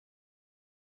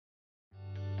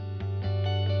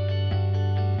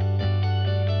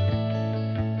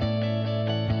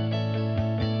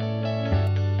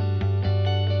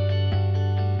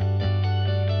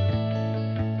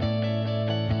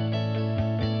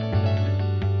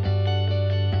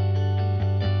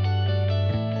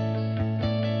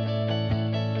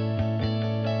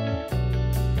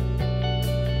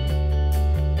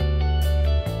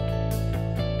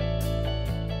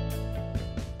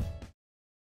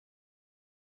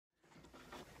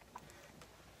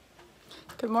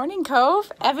Good morning,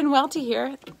 Cove. Evan Welty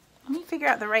here. Let me figure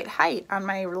out the right height on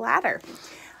my ladder.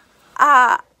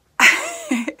 I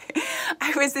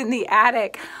was in the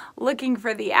attic looking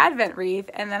for the Advent wreath,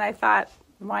 and then I thought,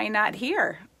 why not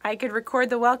here? I could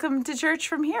record the welcome to church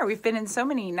from here. We've been in so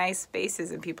many nice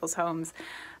spaces in people's homes.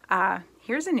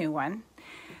 Here's a new one.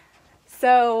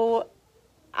 So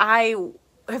I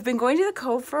have been going to the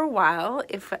Cove for a while.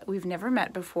 If we've never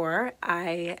met before,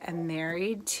 I am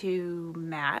married to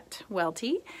Matt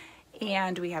Welty,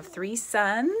 and we have 3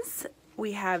 sons.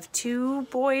 We have 2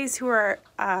 boys who are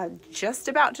just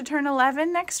about to turn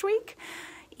 11 next week,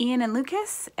 Ian and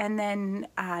Lucas, and then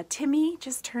Timmy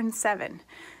just turned 7.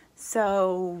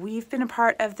 So we've been a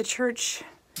part of the church.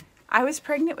 I was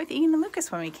pregnant with Ian and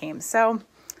Lucas when we came, so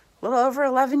a little over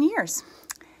 11 years.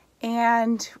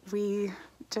 And we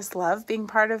just love being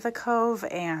part of the Cove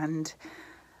and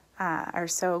are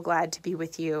so glad to be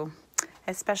with you,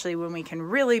 especially when we can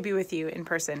really be with you in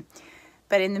person.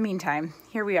 But in the meantime,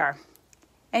 here we are.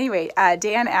 Anyway,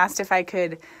 Dan asked if I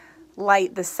could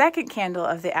light the second candle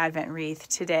of the Advent wreath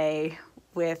today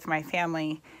with my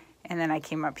family, and then I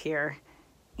came up here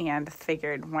and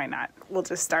figured, why not? We'll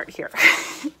just start here.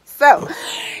 So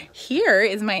here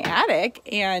is my attic,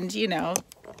 and you know,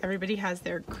 everybody has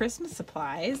their Christmas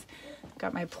supplies.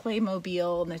 Got my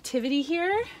Playmobil nativity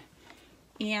here,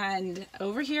 and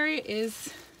over here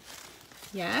is,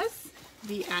 yes,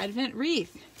 the Advent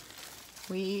wreath.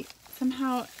 We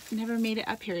somehow never made it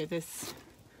up here this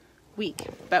week,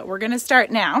 but we're gonna start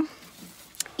now.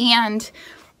 And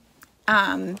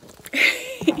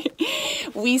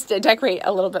we used to decorate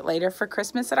a little bit later for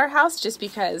Christmas at our house just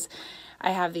because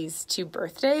I have these 2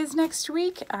 birthdays next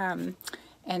week.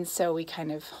 And so we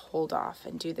kind of hold off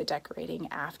and do the decorating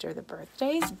after the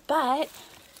birthdays, but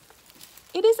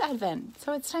it is Advent,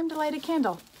 so it's time to light a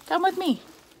candle. Come with me.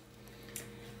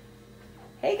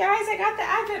 Hey guys, I got the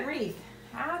Advent wreath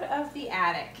out of the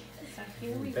attic. So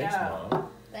here we Thanks, go. Mom.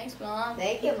 Thanks, Mom.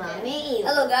 Thank you, Mommy.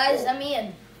 Hello, guys. I'm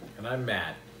Ian. And I'm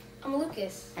Matt. I'm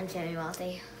Lucas. I'm Janver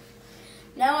Holly.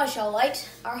 Now I shall light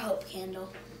our hope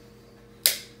candle.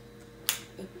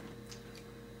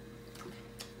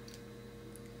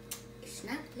 It's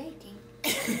not lighting.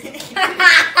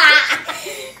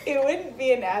 It wouldn't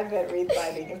be an Advent wreath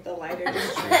lighting if the lighter didn't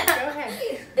shoot. Go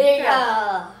ahead. There you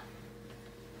go.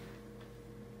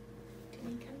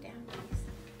 Can you come down,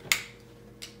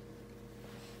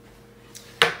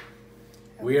 please?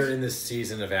 We are in this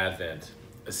season of Advent,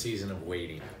 a season of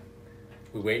waiting.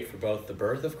 We wait for both the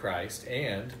birth of Christ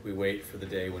and we wait for the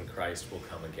day when Christ will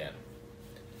come again.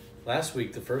 Last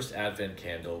week, the first Advent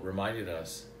candle reminded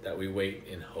us that we wait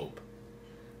in hope,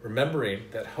 remembering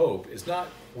that hope is not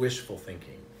wishful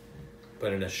thinking,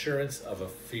 but an assurance of a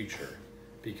future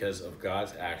because of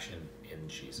God's action in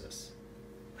Jesus.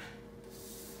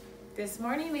 This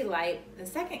morning we light the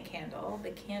second candle,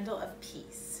 the candle of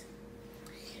peace.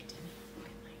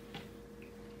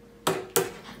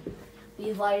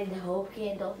 We've lighted the hope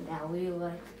candle, now we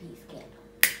light the peace candle.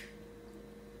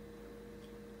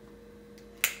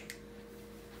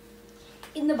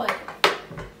 In the Bible,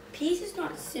 peace is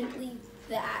not simply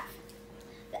the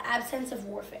absence of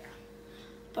warfare,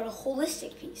 but a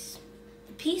holistic peace.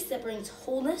 The peace that brings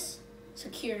wholeness,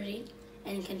 security,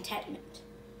 and contentment.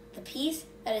 The peace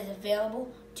that is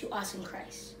available to us in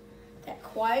Christ, that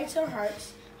quiets our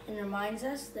hearts and reminds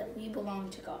us that we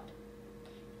belong to God.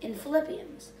 In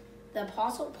Philippians, the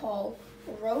Apostle Paul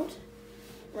wrote,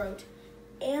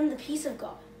 and the peace of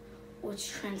God, which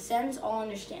transcends all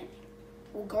understanding,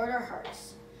 will guard our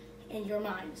hearts and your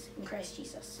minds in Christ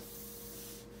Jesus.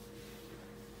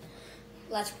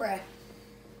 Let's pray.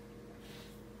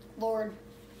 Lord,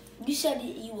 you said that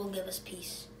you will give us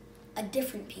peace, a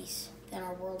different peace than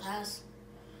our world has.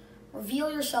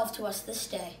 Reveal yourself to us this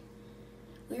day.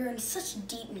 We are in such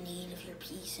deep need of your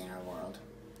peace in our world,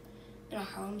 in our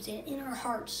homes, and in our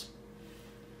hearts.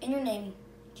 In your name,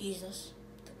 Jesus,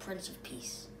 the Prince of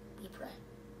Peace, we pray.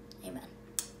 Amen.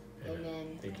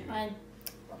 Amen. Thank you. Amen.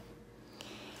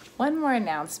 One more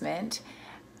announcement.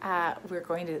 We're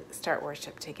going to start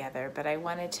worship together, but I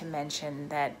wanted to mention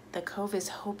that the Cove is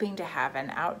hoping to have an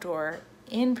outdoor,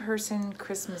 in-person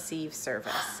Christmas Eve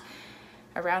service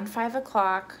around 5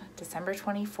 o'clock, December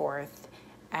 24th,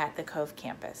 at the Cove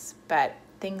campus. But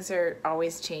things are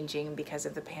always changing because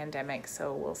of the pandemic,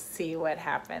 so we'll see what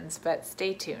happens. But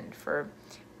stay tuned for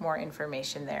more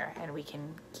information there, and we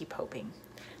can keep hoping.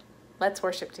 Let's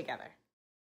worship together.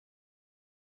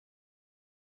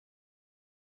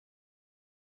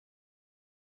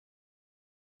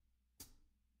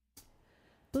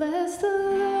 Bless the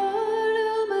Lord,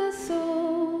 oh my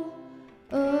soul,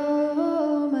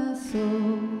 oh my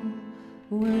soul,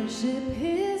 worship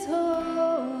Him.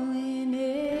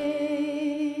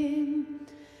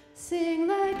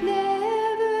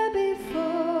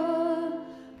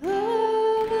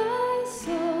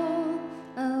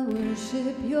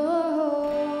 worship your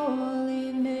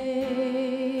holy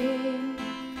name.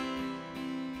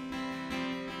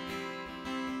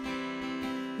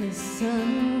 The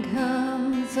sun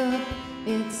comes up,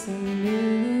 it's a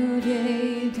new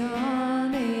day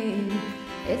dawning.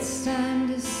 It's time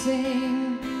to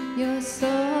sing your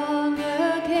song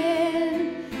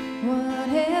again.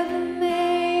 Whatever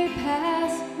may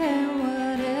pass and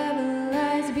whatever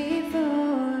lies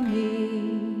before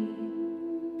me,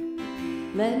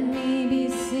 let me be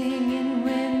singing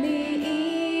when the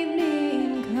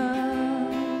evening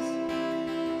comes.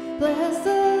 Bless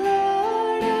the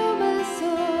Lord, oh my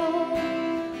soul,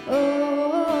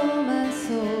 oh my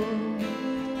soul,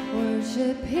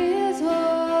 worship His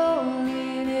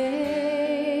holy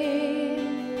name.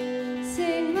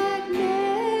 Sing like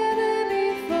never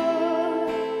before,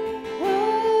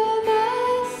 oh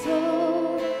my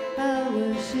soul, I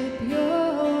worship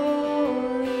your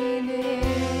holy name.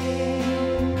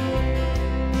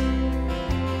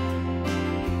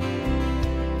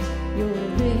 You're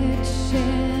rich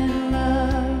in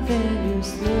love and you're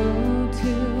slow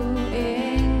to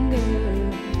anger.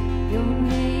 Your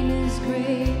name is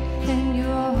great and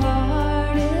your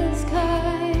heart is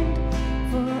kind.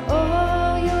 For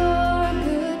all your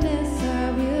goodness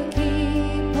I will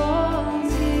keep on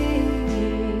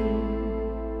singing.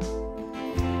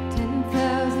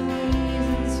 10,000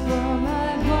 reasons for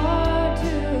my heart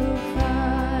to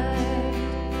find.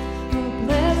 Oh,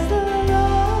 bless the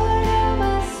Lord, oh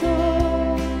my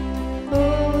soul,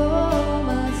 oh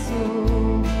my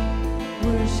soul,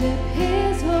 worship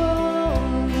His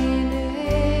holy name.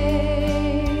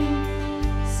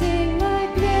 Sing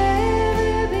like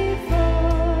never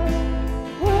before,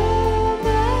 oh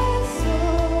my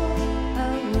soul, I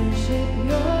worship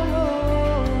your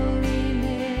holy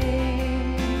name.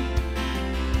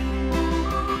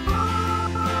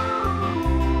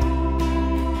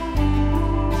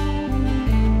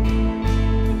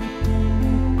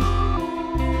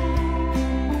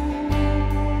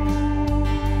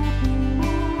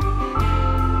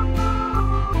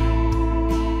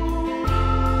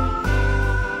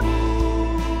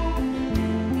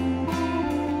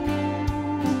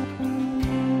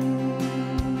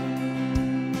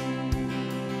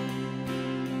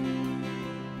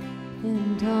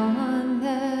 And on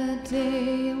that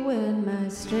day when my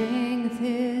strength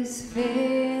is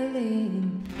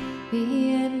failing,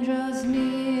 the end draws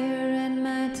near and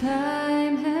my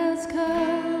time has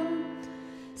come.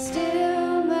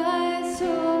 Still my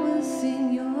soul will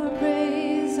sing your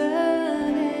praise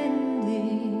unending.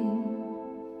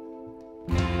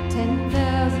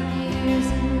 10,000 years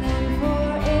and then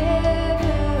forevermore.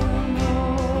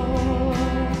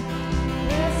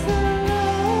 Bless the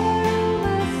Lord,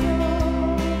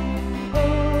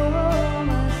 oh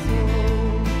my soul,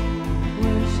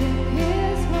 worship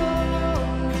His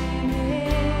holy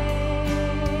name.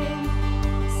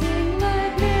 Sing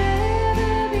like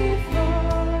never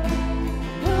before,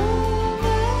 oh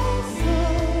my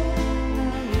soul, I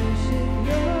worship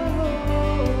your holy name. I worship your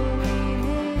holy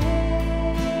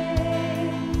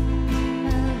name.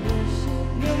 I worship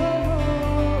your holy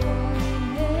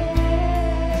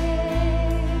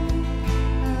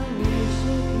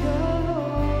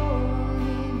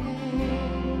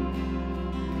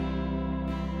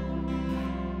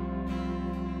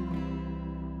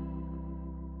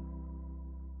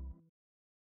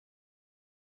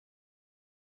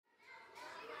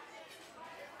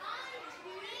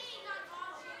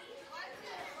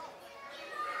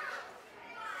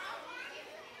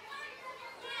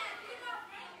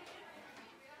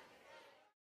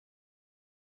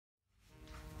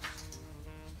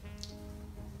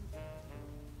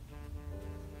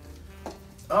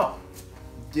Oh,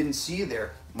 didn't see you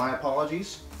there. My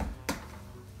apologies.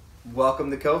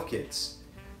 Welcome to Cove Kids.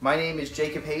 My name is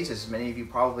Jacob Hayes, as many of you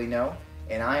probably know,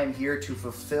 and I am here to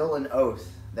fulfill an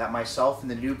oath that myself and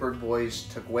the Newberg Boys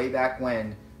took way back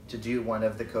when to do one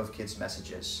of the Cove Kids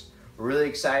messages. We're really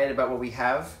excited about what we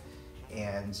have,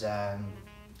 and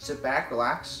sit back,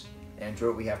 relax, and enjoy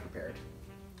what we have prepared.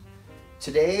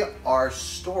 Today, our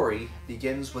story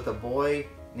begins with a boy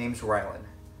named Rylan.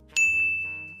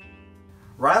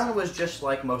 Rylan was just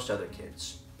like most other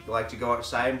kids. He liked to go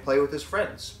outside and play with his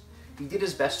friends. He did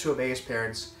his best to obey his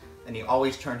parents, and he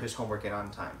always turned his homework in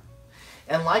on time.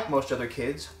 And like most other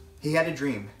kids, he had a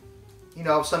dream. You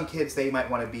know, some kids, they might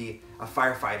want to be a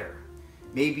firefighter.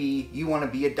 Maybe you want to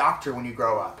be a doctor when you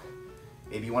grow up.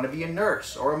 Maybe you want to be a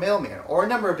nurse or a mailman or a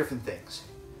number of different things.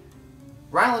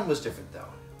 Rylan was different though.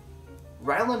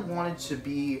 Rylan wanted to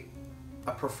be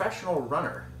a professional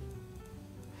runner.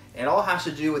 And it all has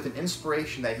to do with an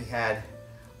inspiration that he had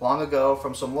long ago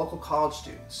from some local college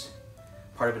students.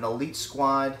 part of an elite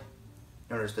squad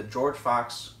known as the George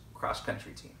Fox Cross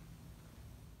Country Team.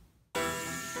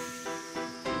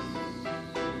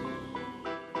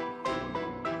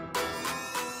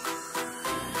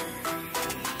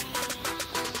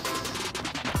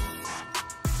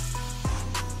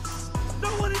 No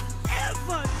one has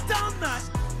ever done that!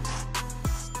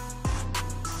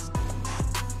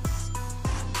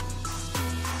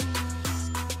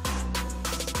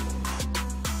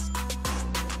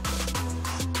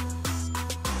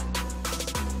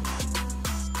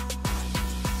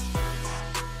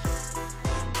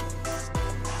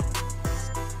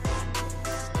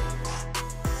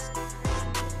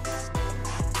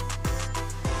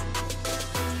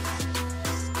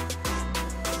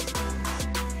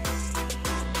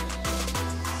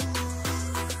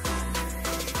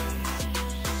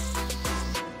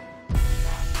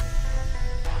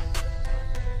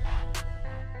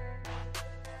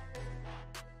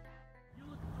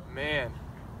 Man,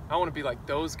 I want to be like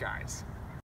those guys.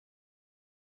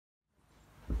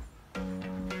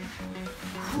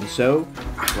 And so,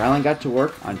 Rylan got to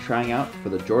work on trying out for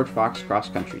the George Fox Cross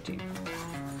Country Team.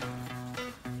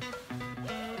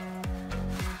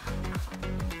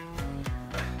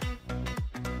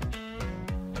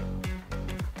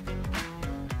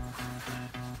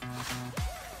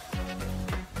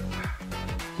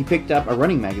 He picked up a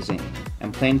running magazine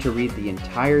and planned to read the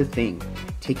entire thing,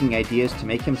 taking ideas to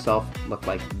make himself look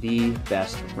like the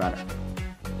best runner.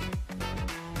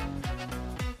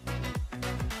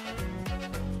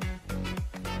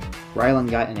 Rylan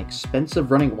got an expensive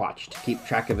running watch to keep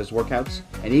track of his workouts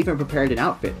and even prepared an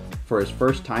outfit for his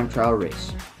first time trial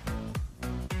race.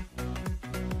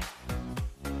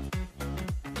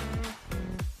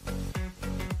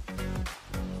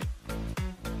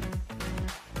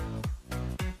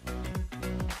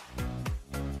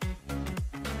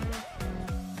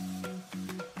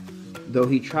 Though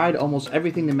he tried almost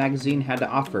everything the magazine had to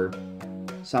offer,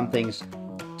 some things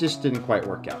just didn't quite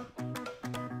work out.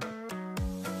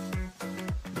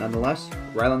 Nonetheless,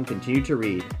 Rylan continued to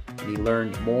read, and he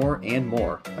learned more and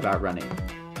more about running.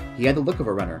 He had the look of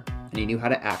a runner, and he knew how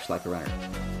to act like a runner.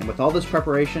 And with all this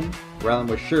preparation, Rylan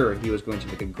was sure he was going to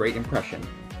make a great impression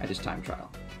at his time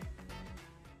trial.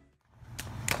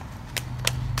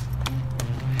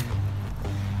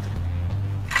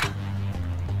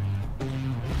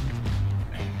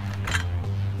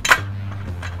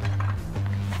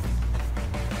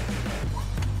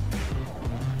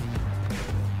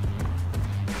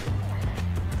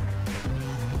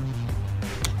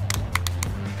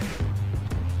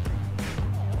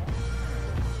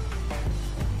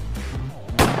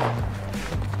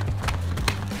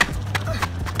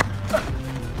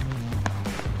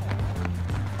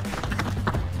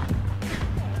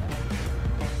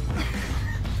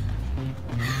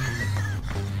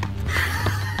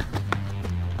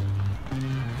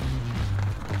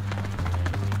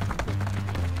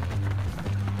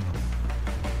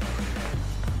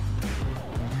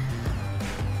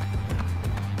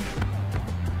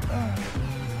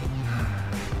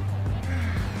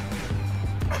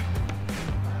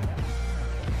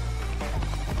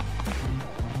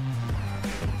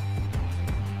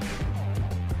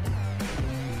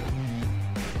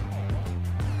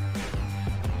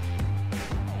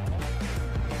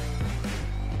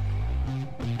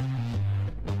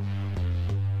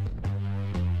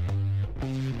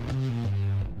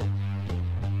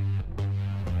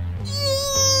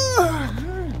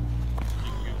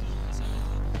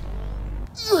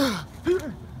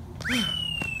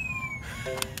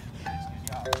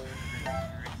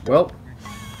 Well,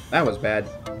 that was bad.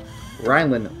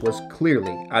 Rylan was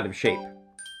clearly out of shape.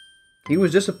 He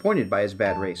was disappointed by his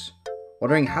bad race,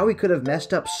 wondering how he could have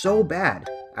messed up so bad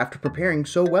after preparing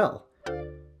so well.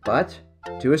 But,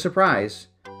 to his surprise,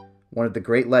 one of the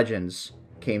great legends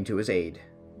came to his aid.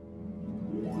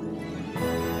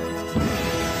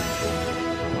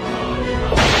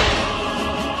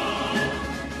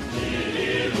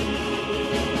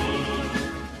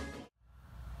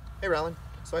 Hey Rylan,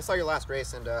 so I saw your last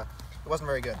race and it wasn't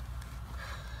very good.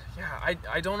 Yeah,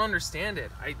 I don't understand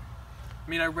it. I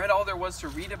mean, I read all there was to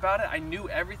read about it. I knew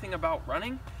everything about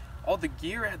running. All the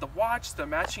gear, I had the watch, the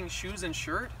matching shoes and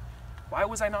shirt. Why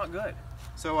was I not good?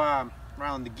 So,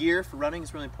 Rylan, the gear for running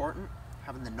is really important.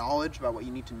 Having the knowledge about what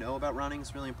you need to know about running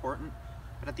is really important.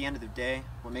 But at the end of the day,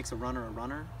 what makes a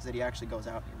runner is that he actually goes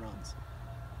out and he runs.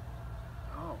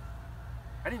 Oh,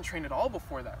 I didn't train at all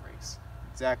before that race.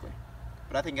 Exactly.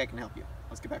 But I think I can help you.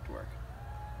 Let's get back to work.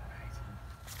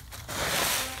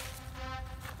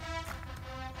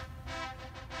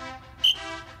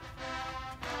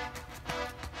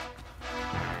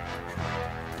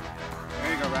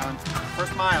 There you Rylan.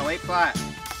 First mile, 8 flat.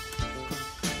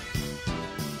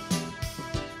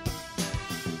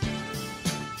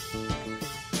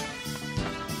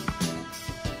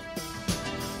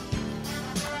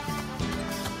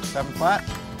 Seven flat.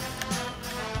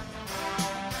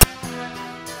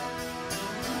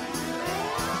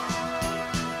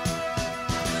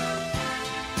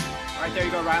 All right, there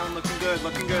you go, Rylan. Looking good,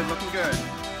 looking good, looking good.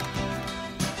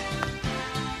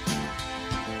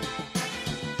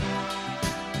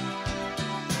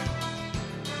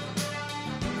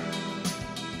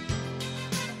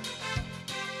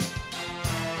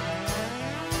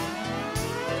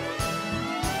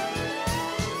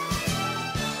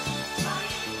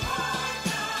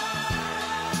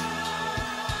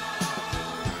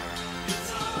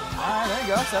 All right, there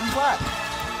you go, 7 flat.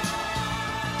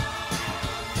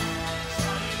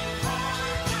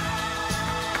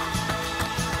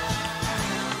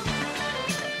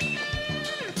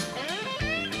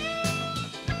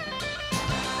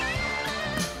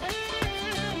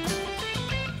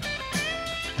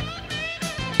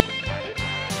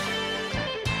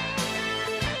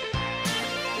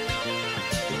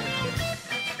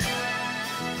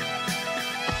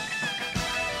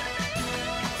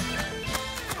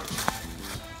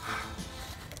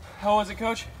 How was it,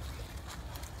 Coach?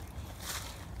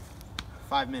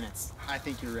 5 minutes. I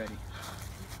think you're ready.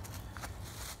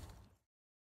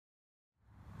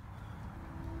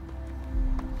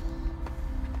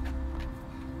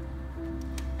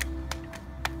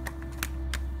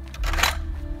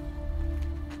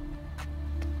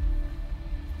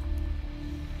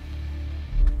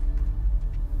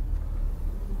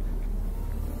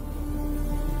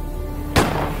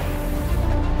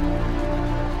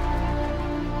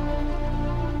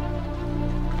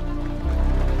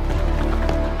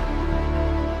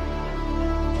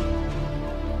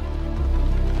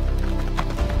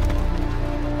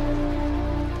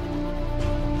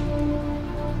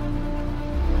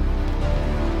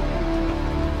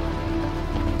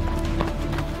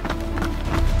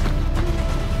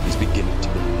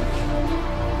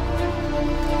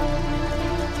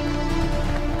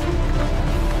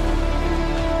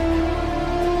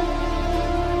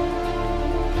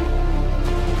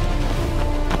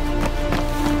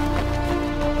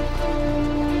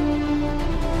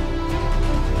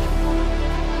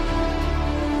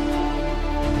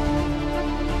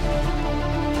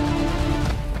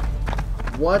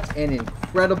 What an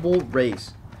incredible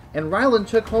race. And Rylan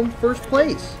took home first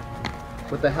place.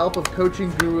 With the help of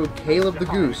coaching guru Caleb the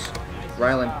Goose,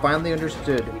 Rylan finally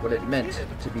understood what it meant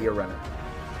to be a runner.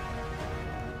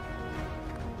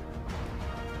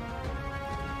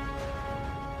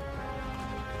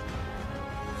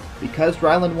 Because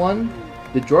Rylan won,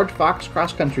 the George Fox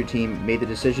cross country team made the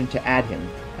decision to add him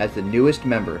as the newest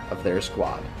member of their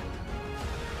squad.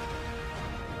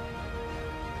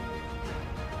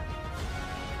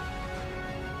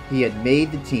 He had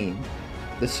made the team.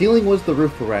 The ceiling was the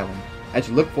roof for Rylan as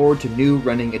he looked forward to new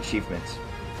running achievements.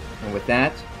 And with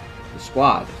that, the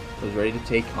squad was ready to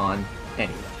take on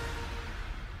anyone.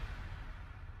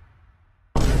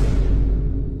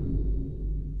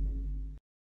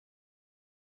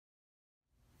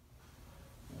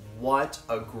 What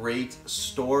a great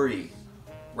story.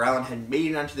 Rylan had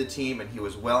made it onto the team and he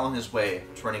was well on his way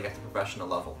to running at the professional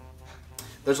level.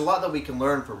 There's a lot that we can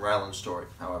learn from Rylan's story,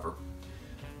 however.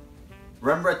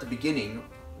 Remember at the beginning,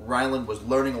 Rylan was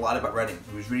learning a lot about running.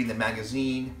 He was reading the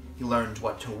magazine, he learned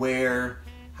what to wear,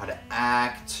 how to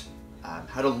act,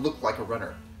 how to look like a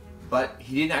runner. But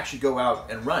he didn't actually go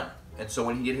out and run. And so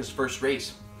when he did his first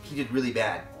race, he did really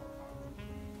bad.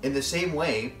 In the same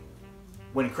way,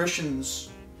 when Christians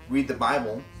read the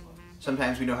Bible,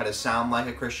 sometimes we know how to sound like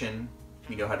a Christian,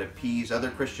 we know how to appease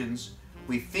other Christians.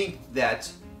 We think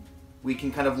that we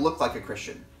can kind of look like a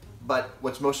Christian. But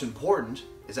what's most important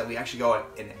is that we actually go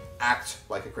out and act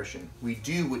like a Christian. We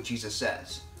do what Jesus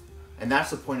says. And that's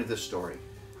the point of this story.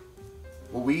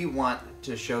 What we want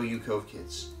to show you, Cove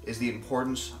kids, is the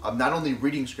importance of not only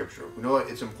reading Scripture. We know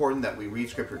it's important that we read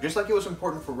Scripture, just like it was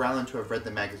important for Rylan to have read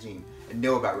the magazine and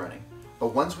know about running. But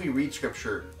once we read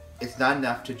Scripture, it's not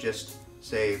enough to just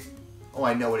say, oh,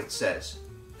 I know what it says.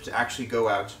 To actually go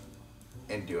out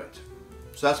and do it.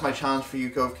 So that's my challenge for you,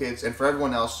 Cove kids, and for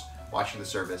everyone else watching the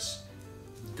service.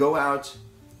 Go out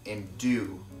and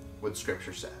do what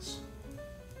Scripture says.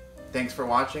 Thanks for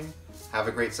watching. Have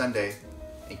a great Sunday,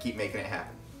 and keep making it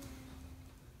happen.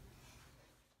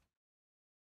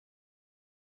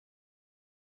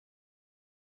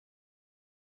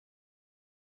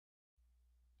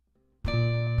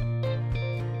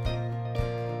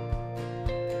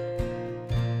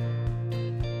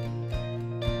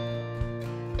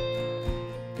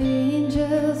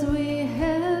 Angels we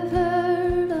have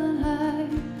heard on high,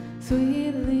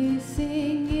 sweetly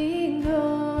singing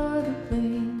o'er the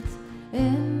plains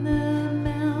and the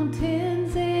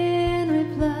mountains in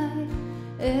reply,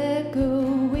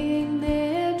 echoing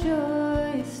their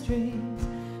joyous strains.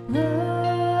 Gloria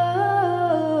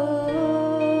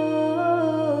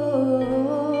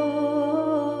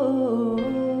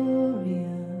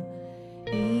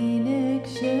in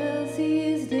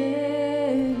excelsis Deo.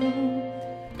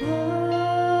 Gloria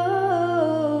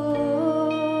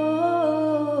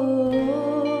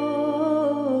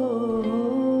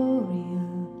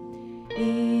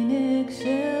in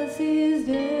excelsis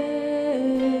Deo.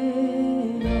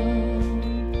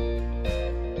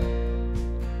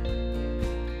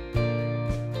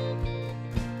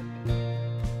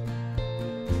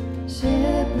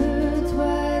 Shepherds,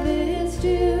 why this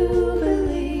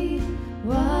jubilee?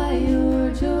 Why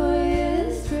your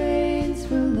joyous strains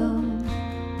prolong?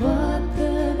 What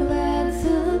the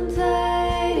gladsome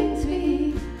tidings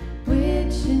be,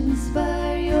 which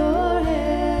inspire your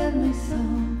heavenly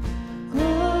song?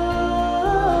 Gloria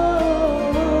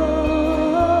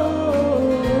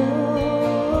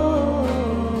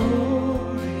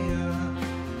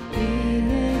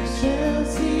in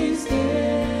excelsis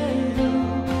Deo.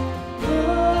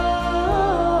 Gloria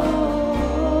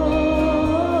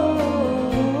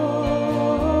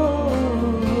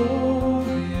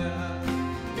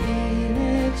in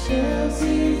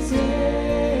excelsis Deo.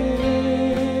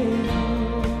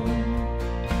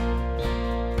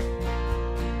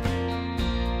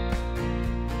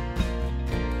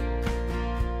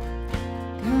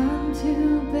 Come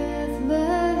to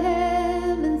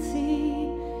Bethlehem and see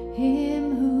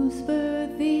him whose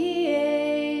birth the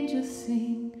angels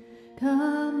sing.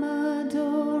 Come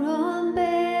adore on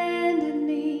bended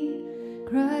knee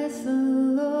Christ the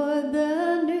Lord,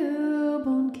 the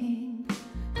newborn King.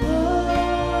 Gloria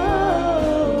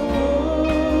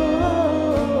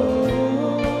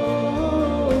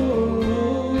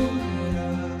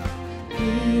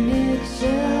in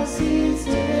excelsis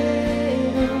Deo.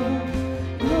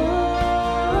 Gloria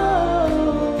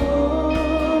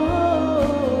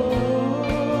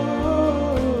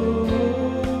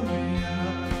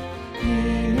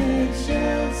in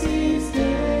excelsis Deo.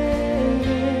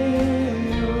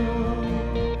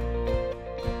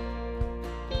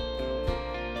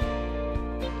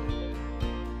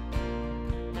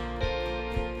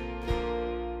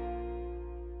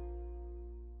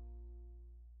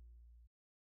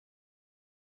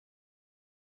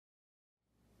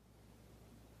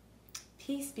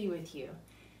 Peace be with you.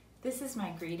 This is my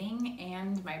greeting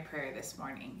and my prayer this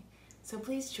morning. So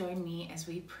please join me as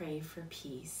we pray for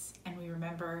peace and we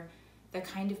remember the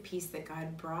kind of peace that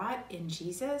God brought in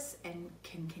Jesus and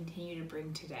can continue to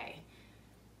bring today.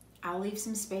 I'll leave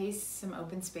some space, some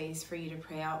open space for you to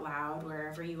pray out loud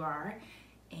wherever you are,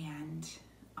 and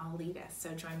I'll lead us.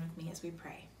 So join with me as we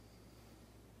pray.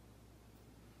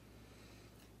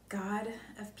 God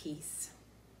of peace,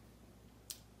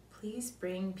 please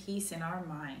bring peace in our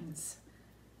minds.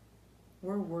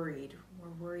 We're worried. We're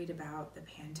worried about the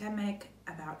pandemic,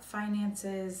 about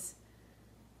finances,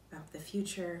 about the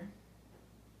future.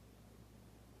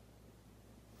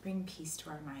 Bring peace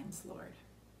to our minds, Lord.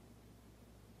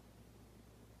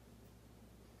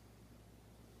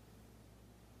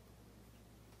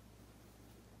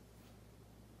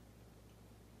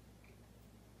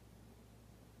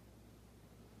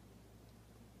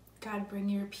 God, bring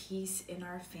your peace in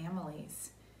our families.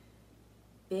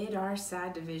 Bid our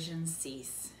sad divisions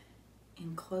cease.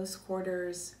 In close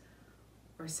quarters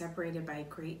or separated by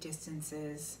great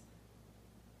distances,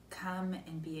 come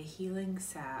and be a healing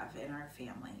salve in our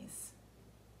families.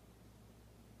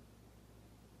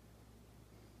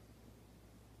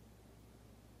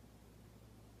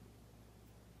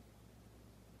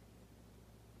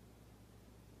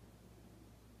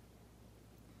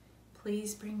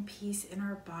 Please bring peace in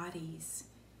our bodies.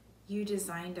 You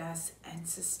designed us and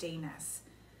sustain us.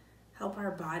 Help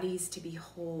our bodies to be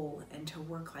whole and to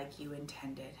work like you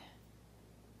intended.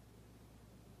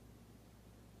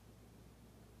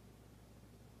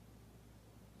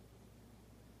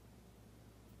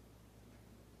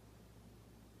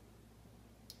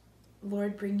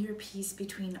 Lord, bring your peace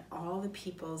between all the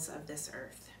peoples of this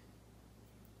earth.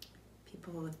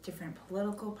 People with different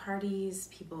political parties,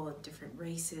 people with different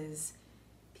races,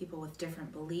 people with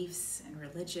different beliefs and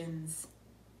religions,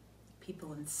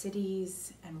 people in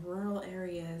cities and rural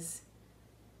areas,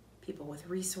 people with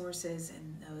resources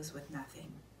and those with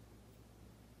nothing.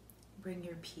 Bring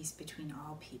your peace between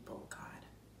all people, God.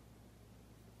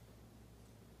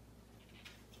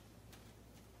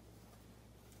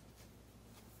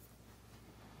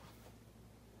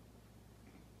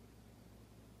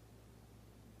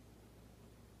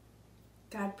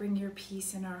 God, bring your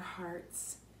peace in our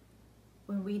hearts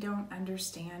when we don't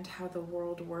understand how the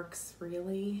world works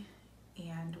really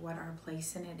and what our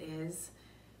place in it is,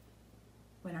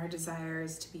 when our desire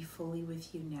is to be fully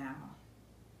with you now.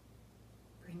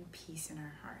 Bring peace in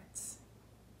our hearts.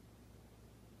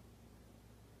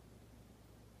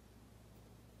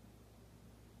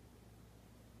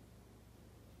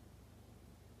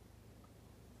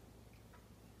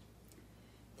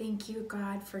 Thank you,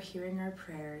 God, for hearing our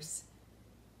prayers.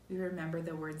 We remember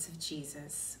the words of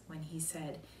Jesus when he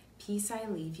said, "Peace I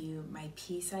leave you, my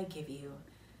peace I give you.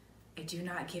 I do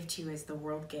not give to you as the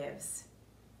world gives.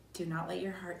 Do not let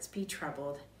your hearts be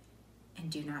troubled,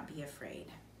 and do not be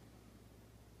afraid."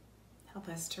 Help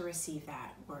us to receive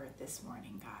that word this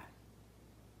morning, God.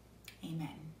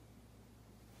 Amen.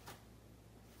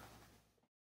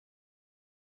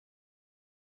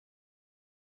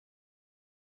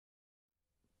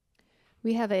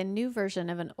 We have a new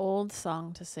version of an old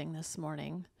song to sing this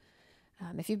morning.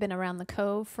 If you've been around the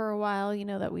Cove for a while, you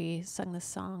know that we sung this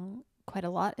song quite a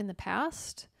lot in the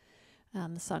past.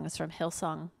 The song is from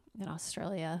Hillsong in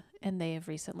Australia, and they have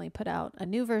recently put out a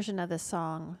new version of this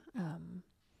song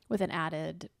with an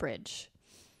added bridge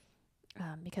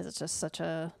because it's just such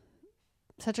a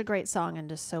great song and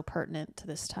just so pertinent to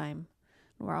this time.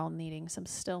 We're all needing some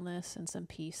stillness and some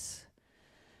peace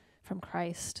from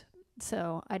Christ.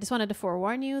 So I just wanted to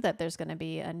forewarn you that there's going to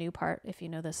be a new part if you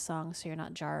know this song, so you're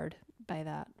not jarred by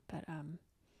that. But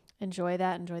enjoy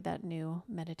that new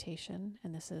meditation.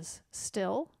 And this is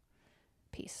Still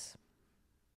Peace.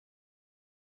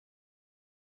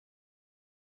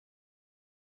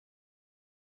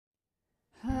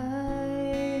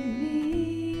 Hide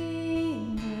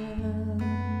me now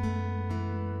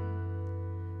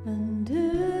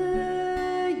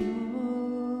under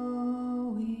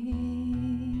your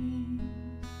wings.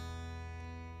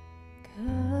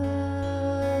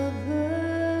 Cover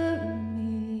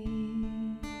me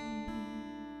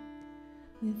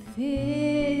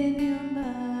within your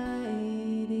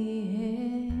mighty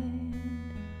hand.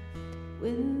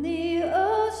 When the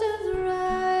oceans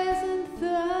rise and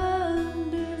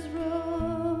thunders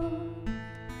roar,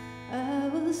 I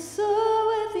will soar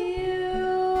with you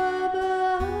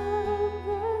above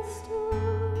the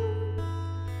storm.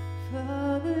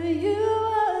 Father, you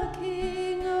are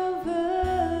king over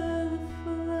the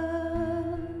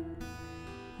flood.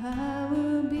 I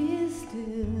will be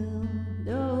still,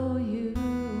 know you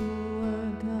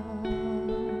are God.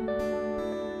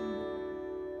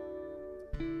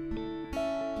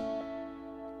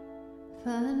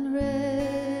 Find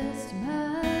rest,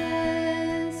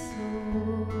 my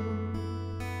soul,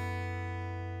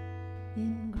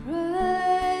 in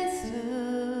Christ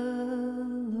alone.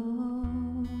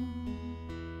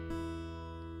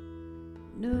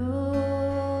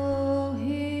 Know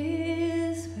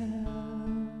his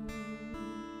power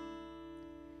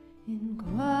in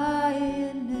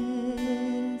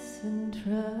quietness and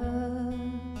trust.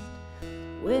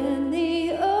 When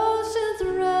the oceans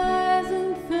rise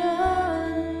and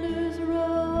thunders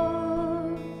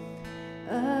roar,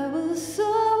 I will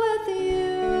soar with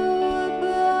you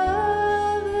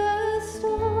above the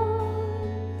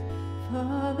storm.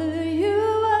 Father, you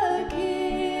are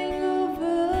king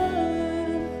over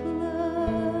the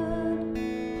flood.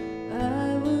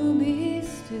 I will be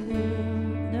still,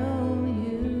 know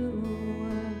you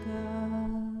are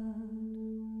God.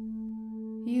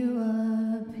 You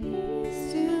are peace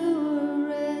to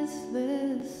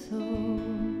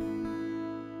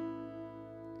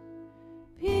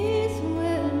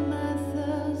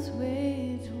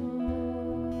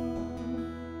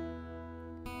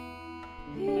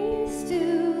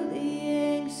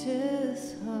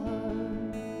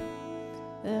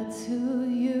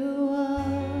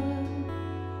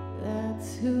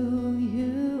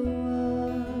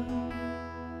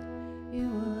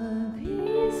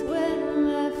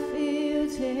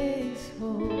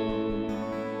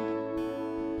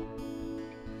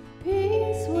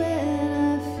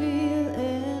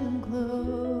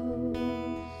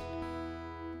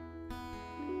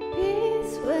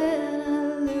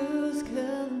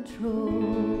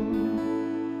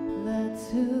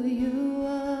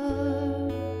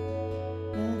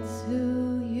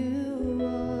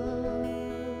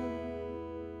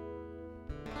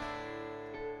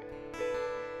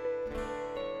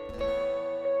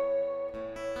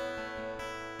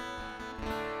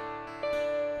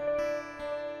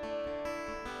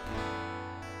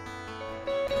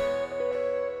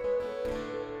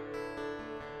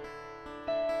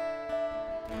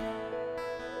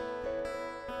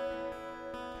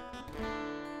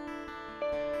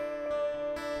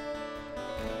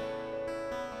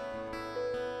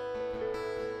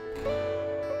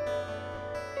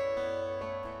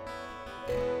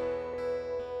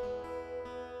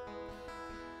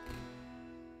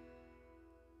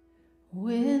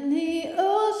When the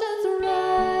oceans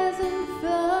rise and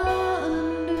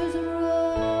thunders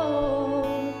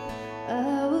roll,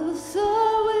 I will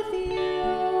soar with you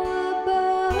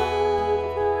above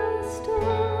the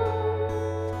storm.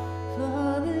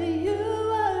 Father,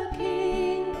 you are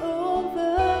king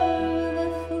over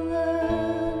the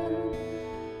flood.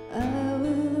 I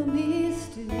will be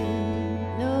still,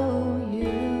 know you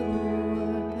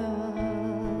are God.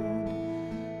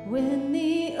 When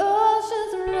the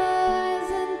oceans rise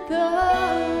and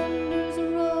thunders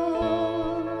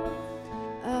roll,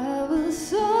 I will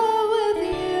soar with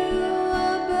you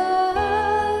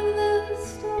above the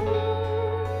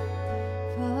storm.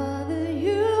 Father,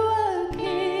 you are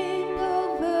king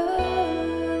over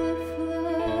the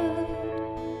flood.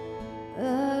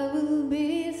 I will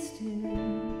be still,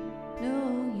 know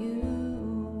you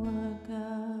are God.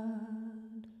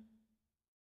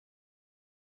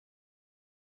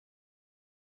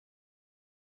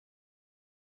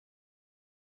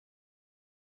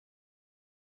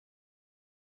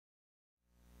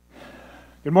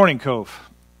 Good morning, Cove.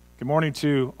 Good morning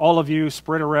to all of you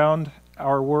spread around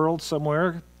our world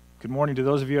somewhere. Good morning to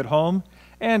those of you at home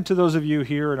and to those of you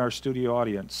here in our studio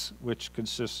audience, which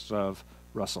consists of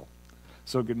Russell.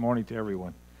 So good morning to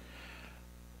everyone.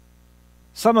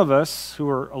 Some of us who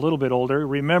are a little bit older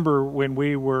remember when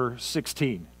we were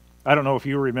 16. I don't know if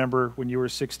you remember when you were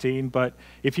 16, but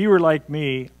if you were like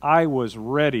me, I was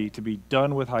ready to be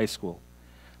done with high school.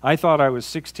 I thought I was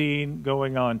 16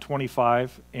 going on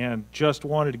 25 and just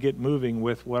wanted to get moving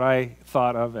with what I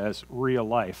thought of as real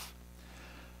life.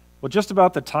 Well, just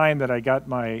about the time that I got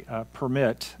my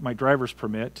permit, my driver's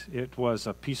permit, it was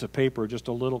a piece of paper, just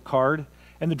a little card.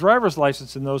 And the driver's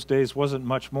license in those days wasn't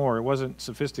much more. It wasn't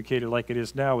sophisticated like it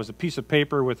is now. It was a piece of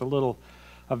paper with a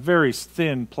very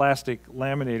thin plastic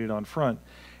laminated on front.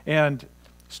 And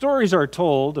stories are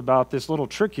told about this little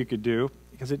trick you could do,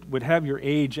 because it would have your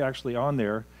age actually on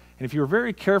there. And if you were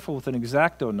very careful with an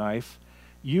X-Acto knife,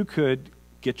 you could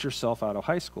get yourself out of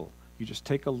high school. You just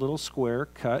take a little square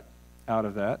cut out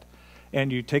of that,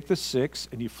 and you take the 6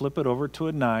 and you flip it over to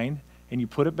a 9, and you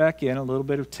put it back in, a little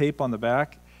bit of tape on the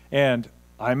back, and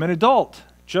I'm an adult,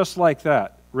 just like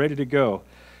that, ready to go.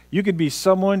 You could be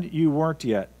someone you weren't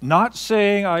yet. Not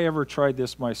saying I ever tried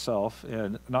this myself,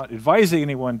 and not advising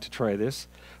anyone to try this,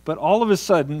 but all of a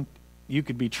sudden, you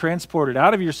could be transported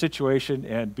out of your situation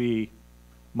and be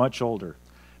much older.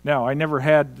 Now, I never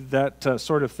had that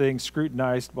sort of thing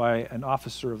scrutinized by an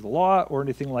officer of the law or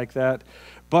anything like that,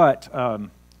 but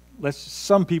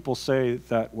some people say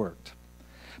that worked.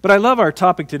 But I love our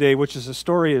topic today, which is the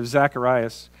story of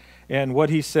Zechariah and what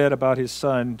he said about his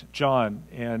son, John,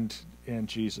 and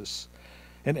Jesus.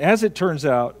 And as it turns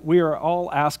out, we are all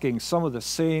asking some of the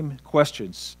same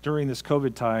questions during this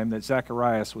COVID time that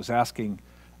Zechariah was asking,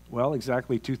 well,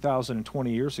 exactly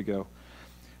 2,020 years ago.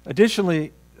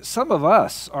 Additionally, some of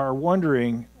us are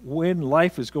wondering when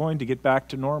life is going to get back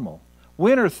to normal.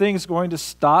 When are things going to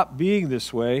stop being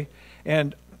this way?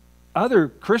 And other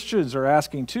Christians are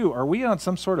asking too, are we on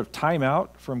some sort of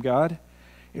timeout from God?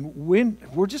 And when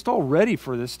we're just all ready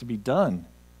for this to be done.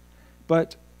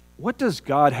 But what does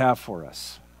God have for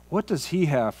us? What does He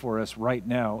have for us right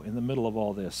now in the middle of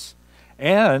all this?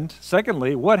 And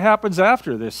secondly, what happens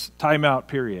after this timeout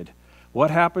period? What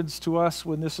happens to us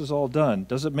when this is all done?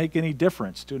 Does it make any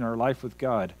difference in our life with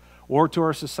God or to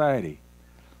our society?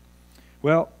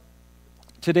 Well,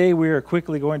 today we are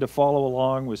quickly going to follow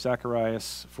along with Zechariah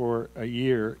for a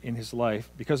year in his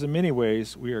life because in many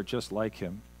ways we are just like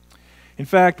him. In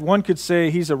fact, one could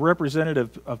say he's a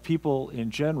representative of people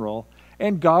in general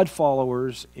and God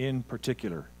followers in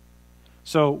particular.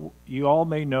 So you all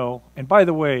may know, and by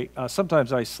the way,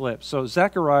 sometimes I slip. So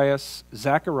Zechariah,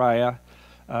 Zechariah,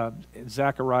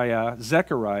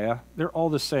 they're all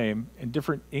the same, and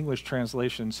different English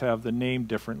translations have the name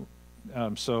different.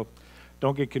 So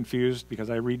don't get confused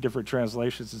because I read different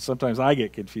translations, and sometimes I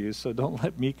get confused, so don't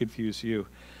let me confuse you.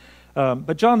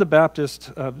 But John the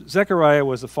Baptist, Zechariah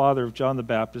was the father of John the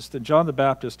Baptist, and John the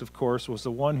Baptist, of course, was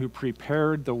the one who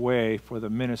prepared the way for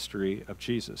the ministry of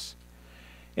Jesus.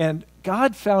 And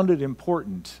God found it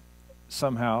important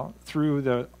somehow through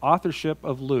the authorship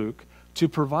of Luke to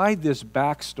provide this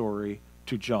backstory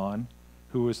to John,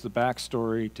 who was the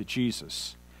backstory to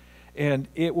Jesus. And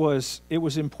it was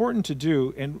important to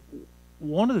do, and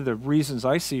one of the reasons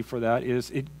I see for that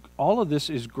is all of this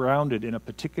is grounded in a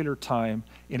particular time,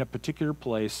 in a particular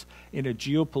place, in a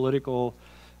geopolitical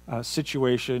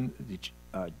situation,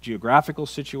 geographical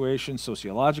situation,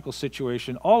 sociological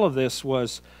situation. All of this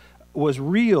was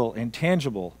real and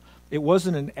tangible. It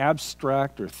wasn't an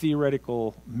abstract or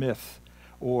theoretical myth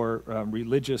or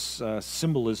religious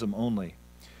symbolism only.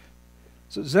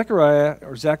 So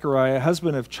Zechariah,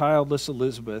 husband of childless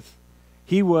Elizabeth,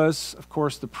 he was, of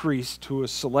course, the priest who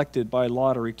was selected by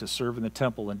lottery to serve in the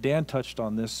temple. And Dan touched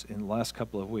on this in the last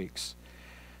couple of weeks.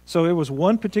 So it was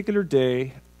one particular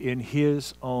day in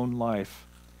his own life.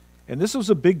 And this was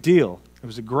a big deal. It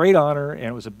was a great honor, and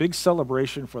it was a big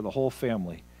celebration for the whole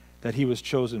family that he was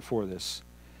chosen for this.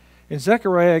 And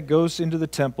Zechariah goes into the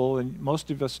temple, and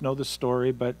most of us know the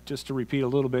story, but just to repeat a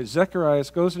little bit, Zechariah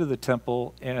goes into the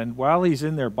temple, and while he's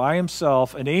in there by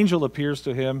himself, an angel appears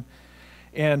to him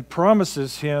and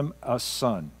promises him a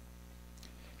son.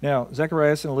 Now,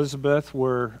 Zechariah and Elizabeth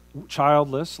were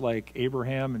childless, like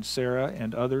Abraham and Sarah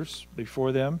and others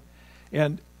before them.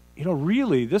 And,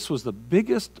 really, this was the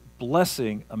biggest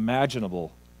blessing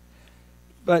imaginable.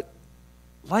 But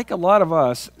like a lot of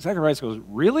us, Zechariah goes,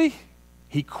 really?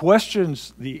 He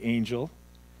questions the angel,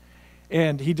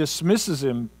 and he dismisses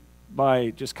him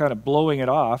by just kind of blowing it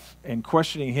off and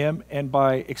questioning him, and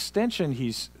by extension,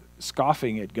 he's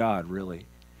scoffing at God, really.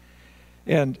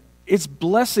 And it's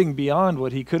blessing beyond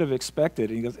what he could have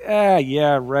expected. And he goes,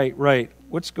 yeah, right.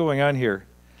 What's going on here?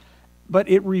 But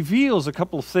it reveals a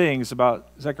couple of things about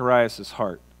Zechariah's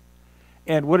heart.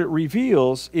 And what it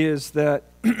reveals is that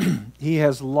he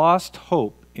has lost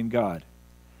hope in God.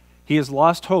 He has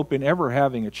lost hope in ever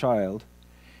having a child,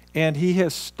 and he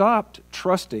has stopped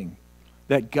trusting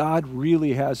that God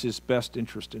really has his best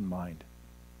interest in mind.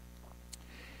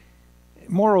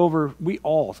 Moreover, we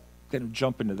all kind of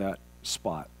jump into that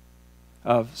spot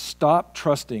of stop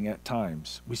trusting at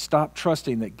times. We stop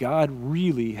trusting that God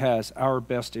really has our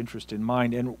best interest in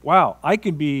mind. And wow, I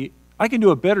can do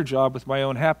a better job with my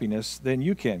own happiness than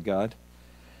you can, God.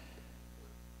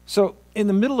 So in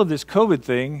the middle of this COVID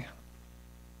thing,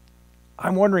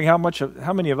 I'm wondering how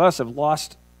many of us have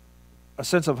lost a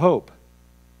sense of hope,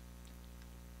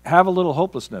 have a little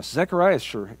hopelessness. Zechariah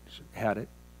sure had it.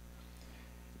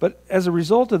 But as a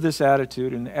result of this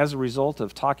attitude, and as a result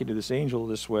of talking to this angel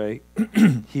this way,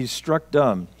 he's struck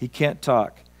dumb. He can't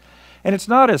talk. And it's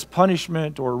not as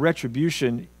punishment or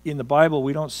retribution. In the Bible,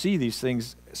 we don't see these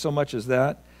things so much as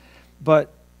that.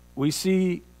 But we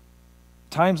see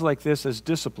times like this as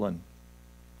discipline,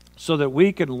 so that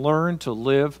we can learn to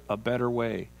live a better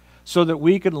way, so that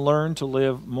we can learn to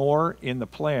live more in the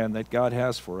plan that God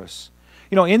has for us.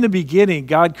 In the beginning,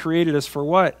 God created us for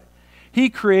what? He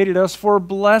created us for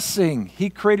blessing. He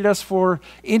created us for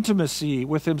intimacy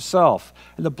with himself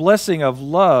and the blessing of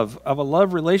love, of a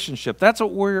love relationship. That's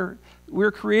what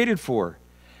we're created for.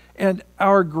 And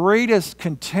our greatest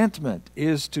contentment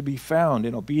is to be found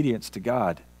in obedience to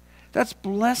God. That's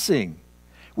blessing.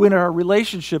 When our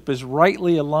relationship is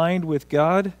rightly aligned with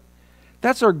God,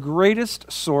 that's our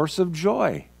greatest source of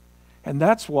joy. And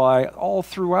that's why all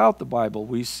throughout the Bible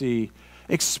we see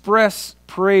express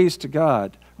praise to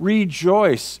God,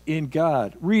 rejoice in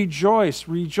God, rejoice,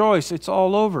 it's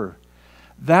all over.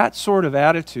 That sort of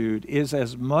attitude is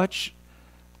as much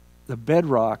the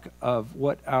bedrock of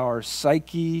what our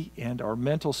psyche and our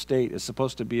mental state is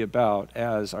supposed to be about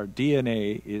as our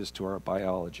DNA is to our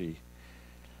biology.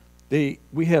 But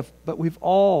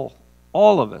all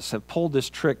of us have pulled this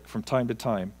trick from time to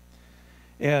time.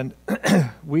 And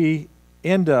we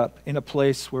end up in a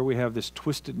place where we have this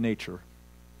twisted nature.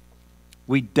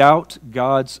 We doubt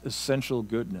God's essential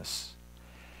goodness.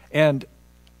 And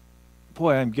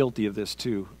boy, I'm guilty of this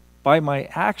too. By my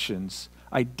actions,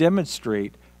 I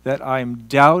demonstrate that I'm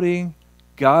doubting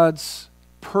God's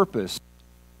purpose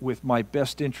with my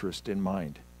best interest in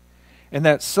mind. And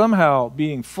that somehow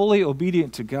being fully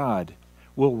obedient to God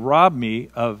will rob me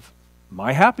of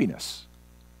my happiness.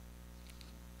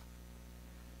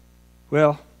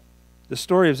 Well, the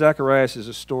story of Zacharias is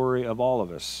a story of all of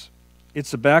us.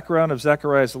 It's the background of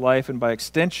Zechariah's life, and by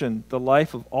extension, the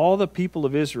life of all the people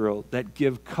of Israel that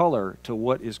give color to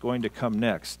what is going to come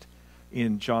next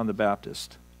in John the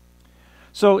Baptist.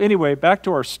 So anyway, back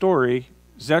to our story.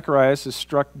 Zacharias is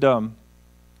struck dumb.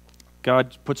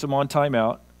 God puts him on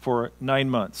timeout for 9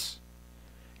 months.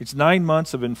 It's 9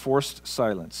 months of enforced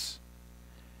silence.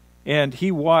 And he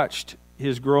watched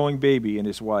his growing baby and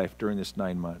his wife during this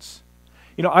 9 months.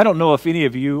 I don't know if any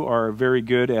of you are very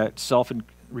good at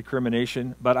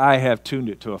self-recrimination, but I have tuned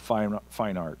it to a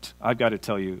fine art. I've got to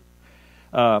tell you.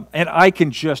 And I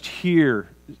can just hear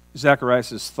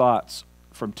Zacharias' thoughts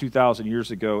from 2,000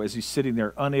 years ago as he's sitting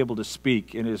there unable to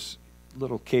speak in his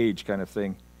little cage kind of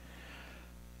thing.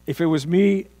 If it was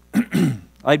me,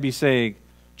 I'd be saying,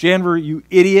 Janver, you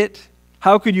idiot,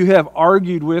 how could you have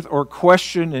argued with or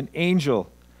questioned an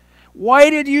angel? Why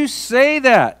did you say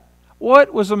that?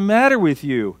 What was the matter with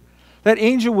you? That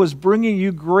angel was bringing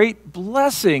you great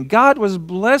blessing. God was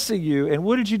blessing you. And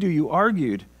what did you do? You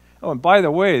argued. Oh, and by the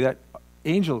way, that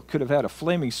angel could have had a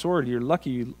flaming sword. You're lucky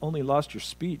you only lost your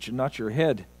speech and not your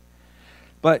head.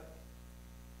 But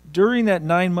during that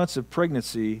 9 months of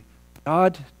pregnancy,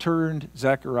 God turned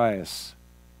Zechariah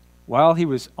while he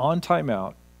was on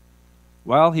timeout,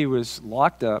 while he was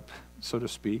locked up, so to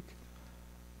speak.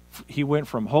 He went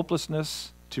from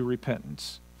hopelessness to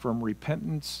repentance, from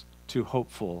repentance to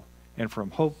hopeful, and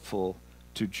from hopeful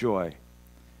to joy.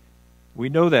 We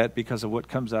know that because of what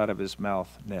comes out of his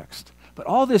mouth next. But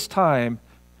all this time,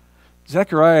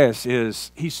 Zechariah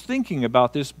he's thinking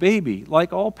about this baby,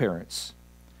 like all parents.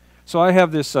 So I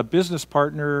have this business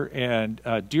partner and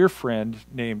dear friend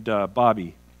named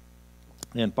Bobby.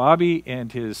 And Bobby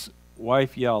and his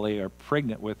wife, Yali, are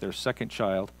pregnant with their second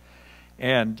child.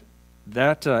 And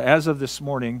that, as of this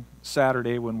morning,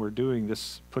 Saturday, when we're doing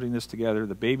this, putting this together,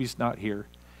 the baby's not here.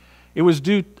 It was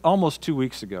due almost 2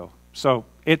 weeks ago. So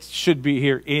it should be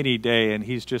here any day, and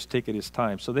he's just taking his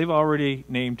time. So they've already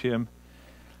named him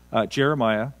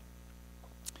Jeremiah.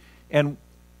 And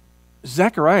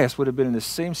Zacharias would have been in the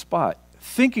same spot,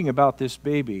 thinking about this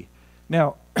baby.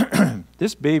 Now,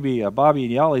 this baby, Bobby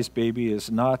and Yali's baby,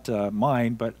 is not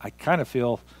mine, but I kind of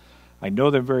feel, I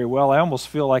know them very well. I almost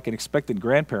feel like an expected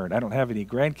grandparent. I don't have any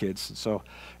grandkids. So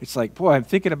it's like, boy, I'm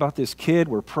thinking about this kid.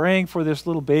 We're praying for this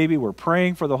little baby. We're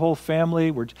praying for the whole family.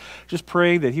 We're just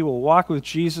praying that he will walk with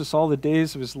Jesus all the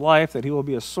days of his life, that he will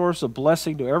be a source of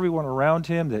blessing to everyone around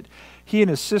him, that he and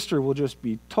his sister will just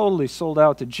be totally sold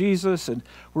out to Jesus. And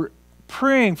we're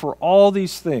praying for all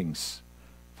these things,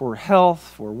 for health,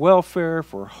 for welfare,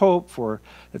 for hope, for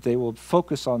that they will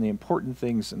focus on the important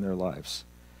things in their lives.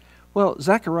 Well,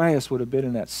 Zacharias would have been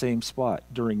in that same spot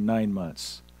during 9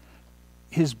 months.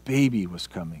 His baby was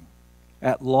coming.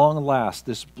 At long last,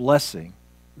 this blessing,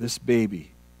 this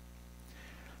baby.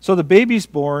 So the baby's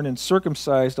born and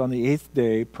circumcised on the 8th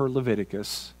day per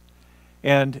Leviticus.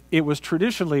 And it was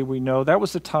traditionally, we know, that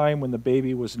was the time when the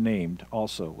baby was named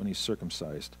also, when he's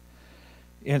circumcised.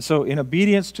 And so in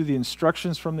obedience to the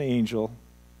instructions from the angel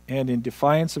and in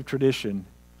defiance of tradition,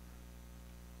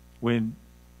 when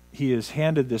he is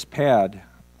handed this pad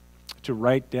to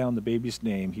write down the baby's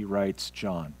name, he writes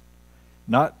John.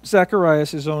 Not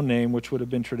Zacharias, his own name, which would have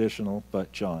been traditional,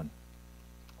 but John.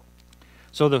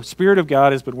 So the Spirit of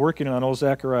God has been working on old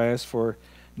Zacharias for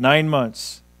 9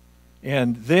 months.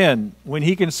 And then, when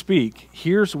he can speak,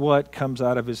 here's what comes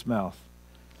out of his mouth.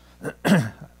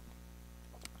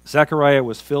 Zechariah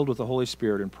was filled with the Holy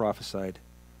Spirit and prophesied.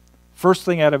 First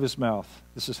thing out of his mouth,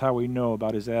 this is how we know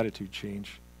about his attitude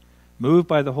change. Moved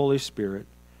by the Holy Spirit,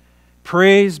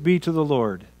 praise be to the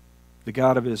Lord, the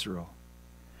God of Israel,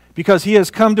 because he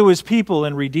has come to his people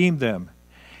and redeemed them.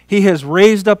 He has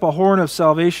raised up a horn of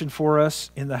salvation for us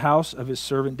in the house of his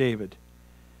servant David,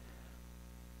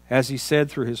 as he said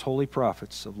through his holy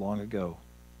prophets of long ago.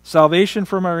 Salvation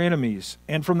from our enemies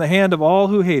and from the hand of all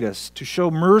who hate us, to show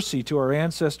mercy to our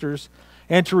ancestors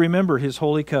and to remember his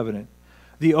holy covenant,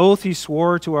 the oath he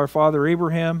swore to our father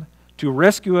Abraham, to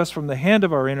rescue us from the hand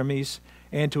of our enemies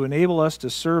and to enable us to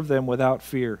serve them without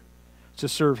fear, to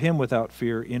serve him without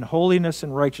fear, in holiness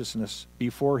and righteousness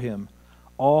before him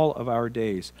all of our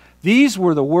days. These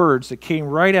were the words that came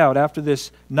right out after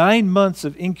this 9 months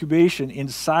of incubation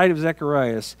inside of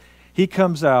Zacharias. He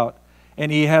comes out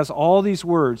and he has all these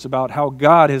words about how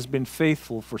God has been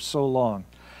faithful for so long.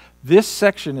 This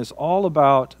section is all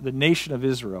about the nation of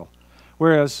Israel,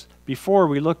 whereas before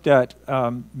we looked at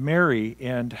Mary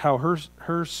and how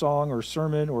her song or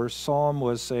sermon or psalm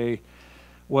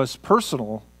was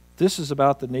personal. This is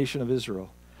about the nation of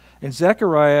Israel. And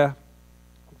Zechariah,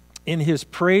 in his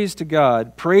praise to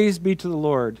God, praise be to the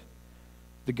Lord,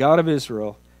 the God of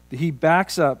Israel, he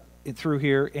backs up through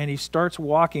here and he starts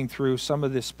walking through some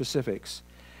of the specifics.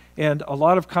 And a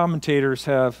lot of commentators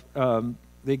have,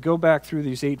 they go back through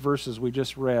these 8 verses we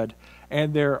just read,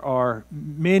 and there are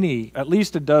many, at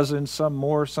least a dozen, some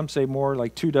more, some say more,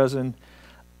 like 24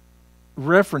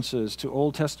 references to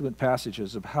Old Testament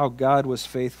passages of how God was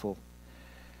faithful.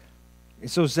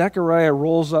 And so Zechariah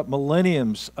rolls up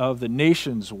millenniums of the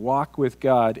nation's walk with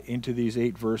God into these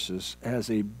 8 verses as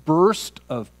a burst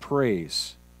of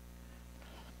praise.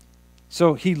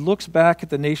 So he looks back at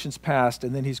the nation's past,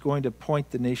 and then he's going to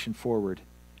point the nation forward.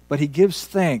 But he gives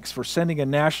thanks for sending a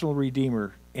national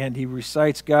redeemer, and he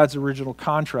recites God's original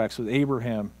contracts with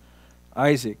Abraham,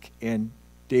 Isaac, and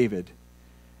David.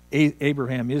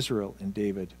 Abraham, Israel, and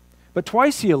David. But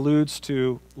twice he alludes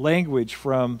to language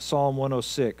from Psalm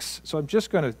 106. So I'm just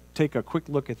going to take a quick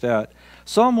look at that.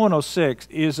 Psalm 106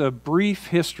 is a brief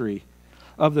history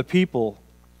of the people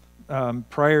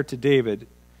prior to David.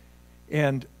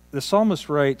 And the psalmist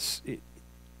writes,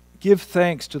 Give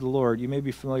thanks to the Lord. You may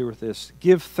be familiar with this.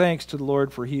 Give thanks to the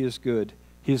Lord, for he is good.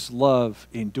 His love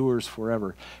endures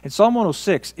forever. And Psalm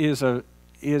 106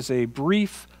 is a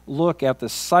brief look at the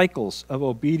cycles of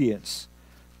obedience,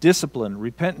 discipline,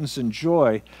 repentance, and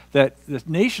joy that the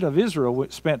nation of Israel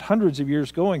spent hundreds of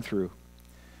years going through.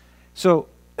 So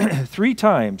 3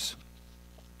 times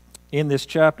in this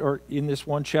chapter, or in this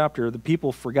one chapter, the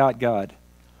people forgot God.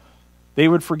 They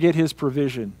would forget his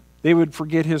provision. They would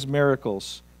forget his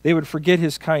miracles. They would forget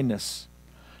his kindness.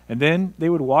 And then they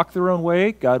would walk their own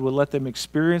way. God would let them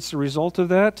experience the result of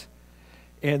that.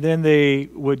 And then they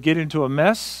would get into a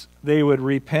mess. They would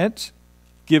repent,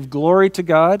 give glory to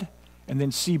God, and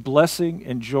then see blessing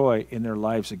and joy in their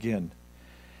lives again.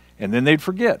 And then they'd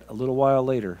forget a little while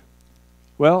later.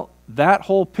 Well, that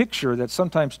whole picture that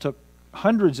sometimes took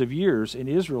hundreds of years in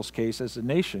Israel's case as a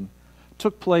nation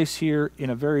took place here in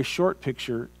a very short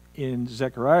picture in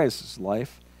Zechariah's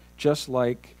life, just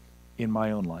like in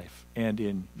my own life and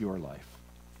in your life.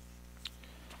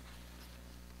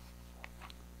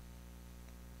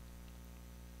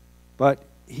 But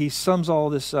he sums all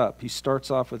this up. He starts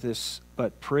off with this,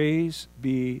 but praise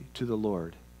be to the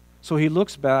Lord. So he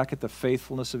looks back at the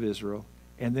faithfulness of Israel,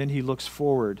 and then he looks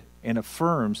forward and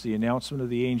affirms the announcement of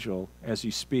the angel as he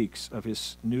speaks of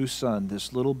his new son,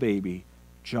 this little baby,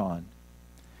 John.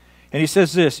 And he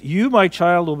says this, "You, my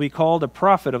child, will be called a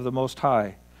prophet of the Most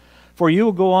High, for you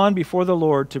will go on before the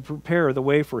Lord to prepare the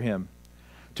way for him,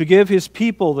 to give his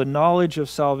people the knowledge of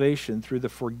salvation through the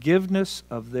forgiveness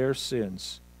of their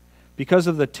sins, because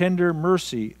of the tender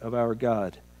mercy of our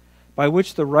God, by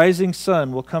which the rising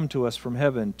sun will come to us from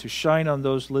heaven to shine on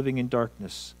those living in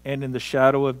darkness and in the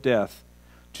shadow of death,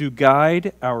 to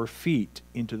guide our feet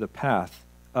into the path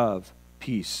of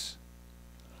peace."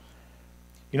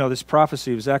 You know, this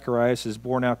prophecy of Zechariah is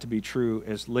borne out to be true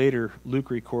as later Luke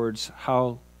records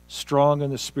how strong in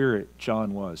the Spirit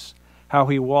John was, how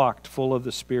he walked full of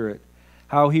the Spirit,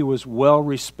 how he was well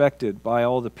respected by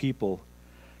all the people.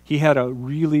 He had a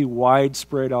really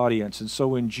widespread audience, and so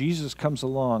when Jesus comes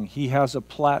along, he has a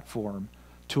platform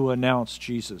to announce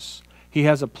Jesus. He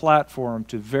has a platform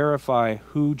to verify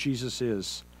who Jesus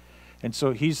is. And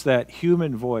so he's that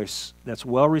human voice that's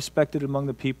well respected among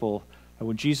the people. And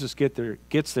when Jesus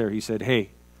gets there, he said, "Hey,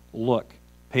 look,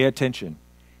 pay attention.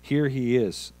 Here he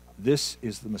is. This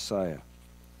is the Messiah."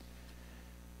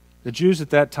 The Jews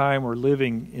at that time were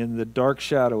living in the dark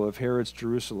shadow of Herod's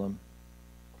Jerusalem,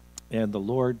 and the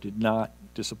Lord did not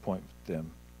disappoint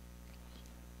them.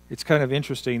 It's kind of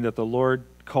interesting that the Lord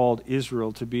called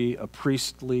Israel to be a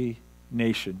priestly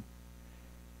nation.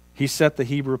 He set the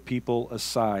Hebrew people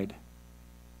aside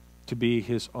to be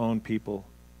his own people.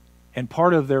 And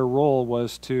part of their role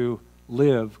was to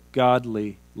live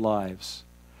godly lives,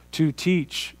 to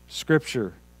teach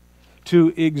Scripture,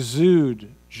 to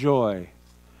exude joy,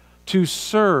 to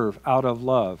serve out of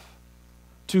love,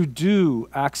 to do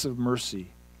acts of mercy.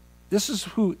 This is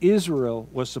who Israel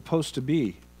was supposed to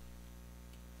be.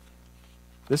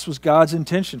 This was God's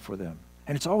intention for them.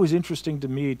 And it's always interesting to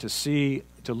me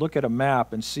to look at a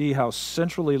map and see how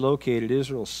centrally located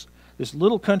Israel's, this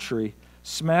little country,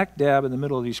 smack dab in the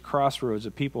middle of these crossroads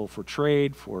of people for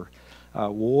trade, for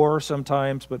war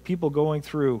sometimes, but people going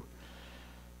through.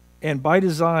 And by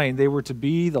design, they were to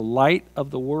be the light of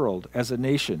the world as a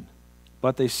nation,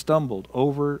 but they stumbled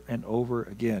over and over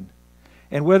again.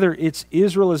 And whether it's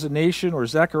Israel as a nation or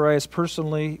Zacharias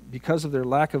personally, because of their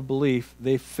lack of belief,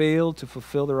 they failed to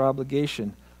fulfill their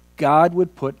obligation. God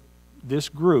would put this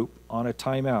group on a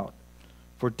timeout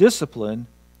for discipline,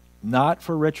 not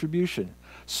for retribution,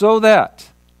 so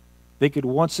that they could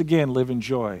once again live in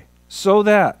joy, so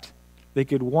that they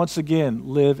could once again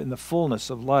live in the fullness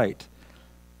of light,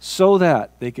 so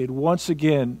that they could once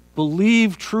again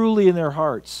believe truly in their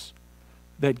hearts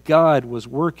that God was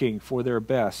working for their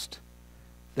best,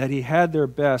 that he had their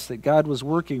best, that God was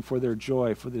working for their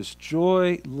joy, for this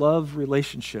joy-love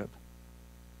relationship.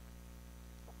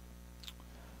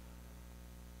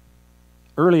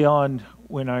 Early on,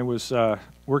 when I was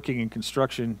working in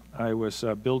construction, I was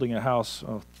building a house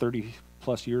 30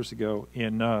 plus years ago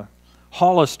in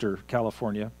Hollister,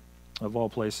 California, of all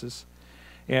places.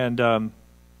 And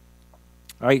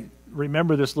I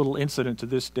remember this little incident to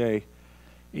this day.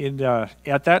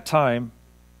 At that time,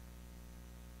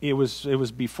 it was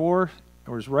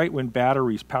right when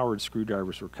batteries-powered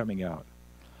screwdrivers were coming out.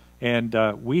 And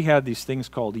we had these things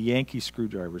called Yankee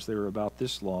screwdrivers. They were about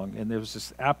this long, and there was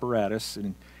this apparatus,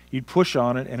 and you'd push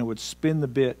on it, and it would spin the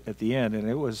bit at the end, and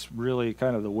it was really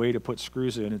kind of the way to put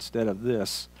screws in instead of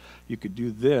this. You could do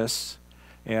this,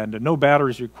 and no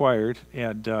batteries required.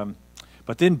 And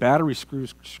but then battery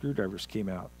screwdrivers came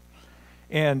out.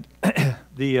 And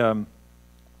the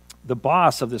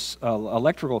boss of this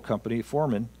electrical company,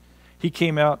 foreman, he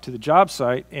came out to the job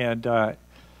site, and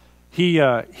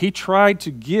he tried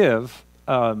to give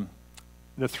the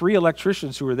 3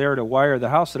 electricians who were there to wire the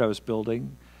house that I was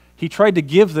building, he tried to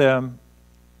give them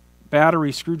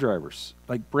battery screwdrivers,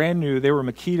 like brand new. They were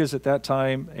Makitas at that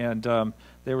time, and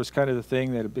there was kind of the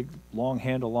thing. They had a big long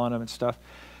handle on them and stuff.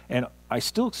 And I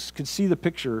still could see the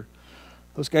picture.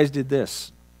 Those guys did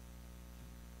this.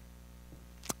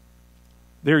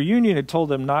 Their union had told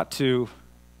them not to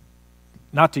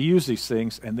use these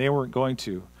things, and they weren't going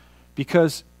to,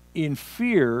 because in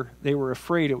fear they were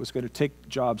afraid it was going to take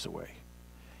jobs away.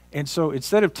 And so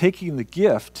instead of taking the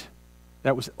gift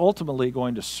that was ultimately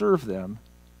going to serve them,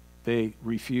 they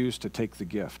refused to take the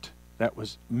gift that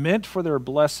was meant for their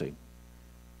blessing,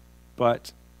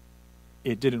 but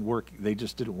it didn't work. They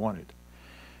just didn't want it.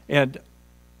 And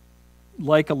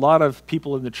like a lot of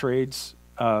people in the trades,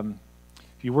 if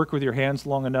you work with your hands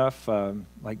long enough,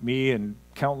 like me and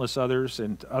countless others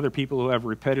and other people who have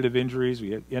repetitive injuries,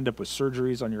 we end up with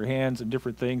surgeries on your hands and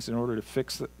different things in order to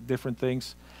fix different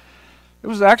things. It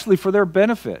was actually for their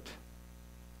benefit.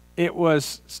 It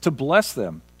was to bless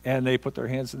them, and they put their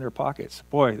hands in their pockets.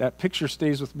 Boy, that picture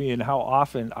stays with me, and how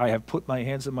often I have put my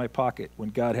hands in my pocket when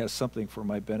God has something for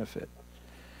my benefit.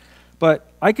 But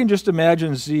I can just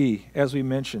imagine Z, as we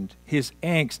mentioned, his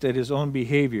angst at his own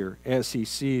behavior as he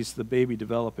sees the baby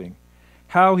developing.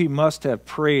 How he must have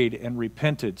prayed and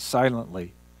repented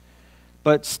silently.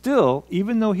 But still,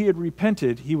 even though he had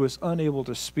repented, he was unable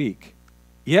to speak.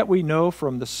 Yet we know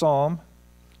from the psalm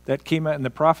that came out, and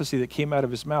the prophecy that came out of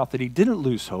his mouth, that he didn't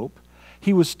lose hope.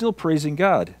 He was still praising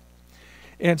God.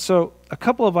 And so a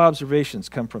couple of observations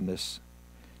come from this.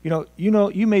 You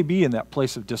may be in that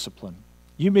place of discipline.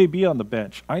 You may be on the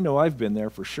bench. I know I've been there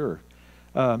for sure.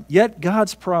 Yet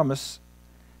God's promise,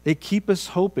 they keep us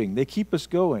hoping. They keep us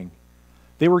going.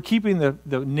 They were keeping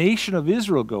the nation of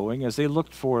Israel going as they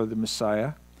looked for the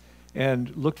Messiah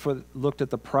and looked at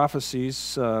the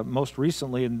prophecies most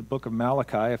recently in the book of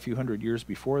Malachi a few hundred years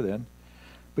before then.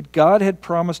 But God had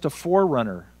promised a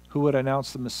forerunner who would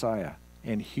announce the Messiah,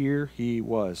 and here he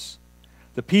was.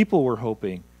 The people were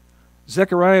hoping.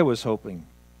 Zechariah was hoping.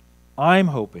 I'm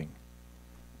hoping.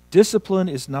 Discipline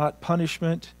is not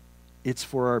punishment, it's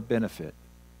for our benefit.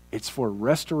 It's for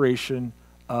restoration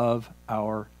of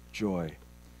our joy.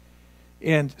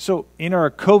 And so in our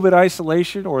COVID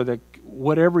isolation, or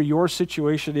whatever your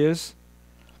situation is,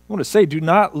 I want to say, do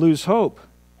not lose hope.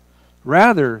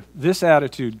 Rather, this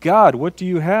attitude: God, what do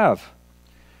you have?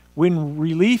 When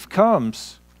relief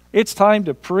comes, it's time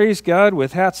to praise God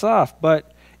with hats off,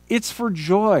 but it's for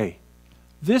joy.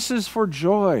 This is for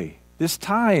joy. This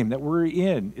time that we're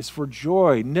in is for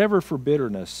joy, never for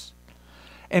bitterness.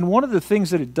 And one of the things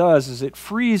that it does is it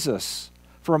frees us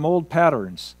from old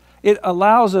patterns. It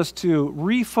allows us to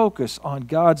refocus on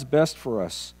God's best for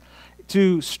us,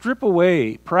 to strip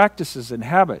away practices and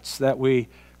habits that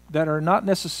are not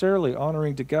necessarily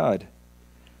honoring to God,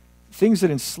 things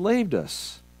that enslaved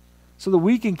us, so that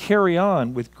we can carry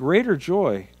on with greater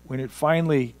joy when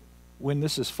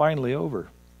this is finally over.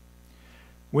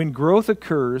 When growth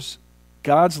occurs,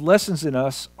 God's lessons in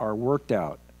us are worked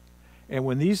out. And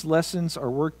when these lessons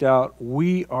are worked out,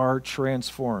 we are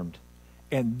transformed.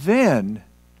 And then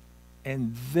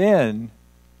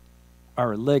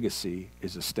our legacy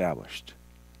is established.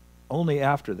 Only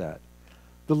after that.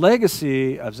 The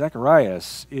legacy of Zechariah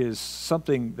is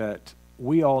something that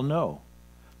we all know,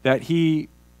 that he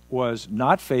was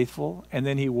not faithful, and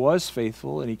then he was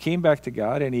faithful, and he came back to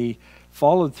God, and he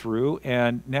followed through,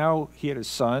 and now he had a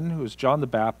son who was John the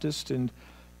Baptist, and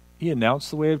he announced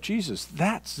the way of Jesus.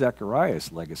 That's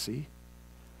Zechariah's legacy.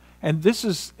 And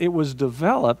it was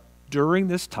developed during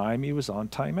this time he was on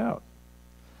timeout.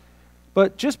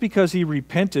 But just because he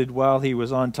repented while he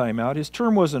was on timeout, his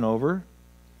term wasn't over.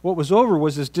 What was over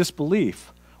was his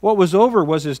disbelief. What was over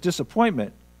was his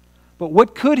disappointment. But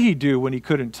what could he do when he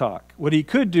couldn't talk? What he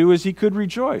could do is he could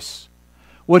rejoice.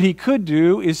 What he could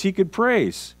do is he could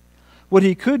praise. What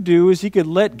he could do is he could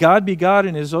let God be God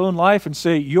in his own life and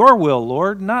say, "Your will,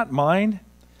 Lord, not mine."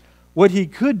 What he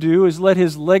could do is let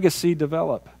his legacy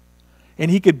develop.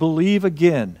 And he could believe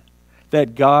again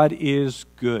that God is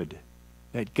good,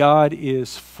 that God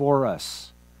is for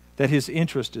us, that his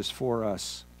interest is for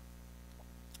us.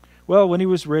 Well, when he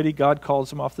was ready, God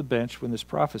calls him off the bench with this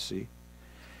prophecy.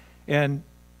 And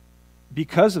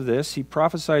because of this, he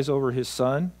prophesies over his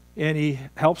son, and he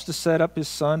helps to set up his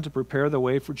son to prepare the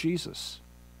way for Jesus.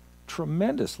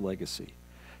 Tremendous legacy.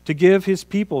 To give his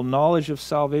people knowledge of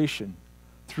salvation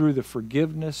through the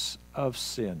forgiveness of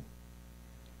sin,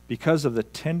 because of the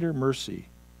tender mercy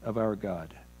of our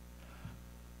God.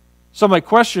 So my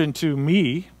question to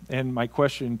me and my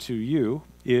question to you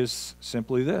is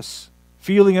simply this.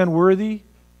 Feeling unworthy,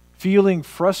 feeling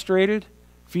frustrated,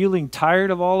 feeling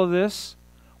tired of all of this,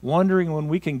 wondering when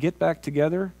we can get back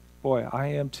together? Boy, I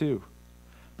am too.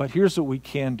 But here's what we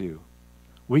can do.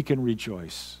 We can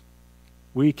rejoice.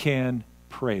 We can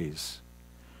praise.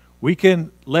 We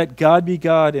can let God be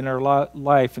God in our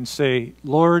life and say,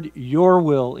 Lord, your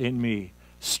will in me.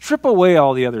 Strip away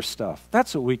all the other stuff.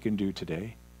 That's what we can do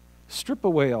today. Strip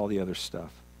away all the other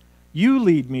stuff. You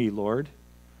lead me, Lord.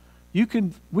 We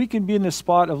can be in the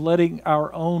spot of letting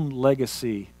our own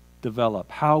legacy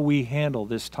develop, how we handle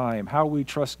this time, how we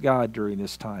trust God during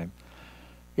this time.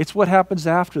 It's what happens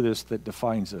after this that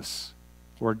defines us,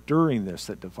 or during this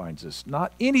that defines us,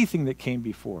 not anything that came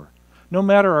before. No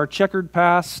matter our checkered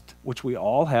past, which we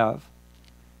all have,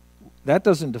 that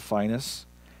doesn't define us.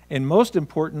 And most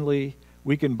importantly,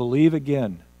 we can believe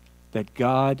again that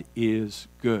God is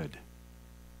good,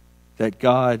 that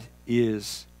God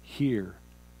is here,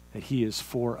 that He is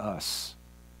for us.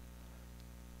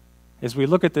 As we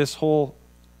look at this whole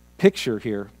picture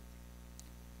here,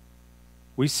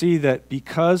 we see that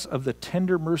because of the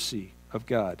tender mercy of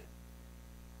God,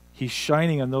 He's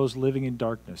shining on those living in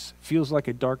darkness. It feels like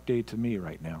a dark day to me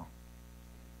right now.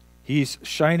 He's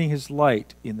shining His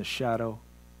light in the shadow,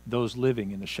 those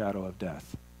living in the shadow of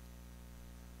death.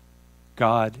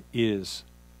 God is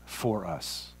for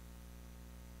us.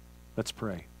 Let's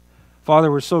pray. Father,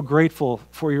 we're so grateful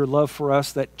for your love for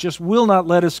us that just will not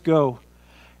let us go.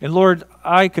 And Lord,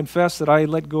 I confess that I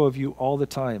let go of you all the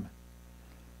time.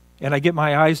 And I get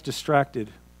my eyes distracted.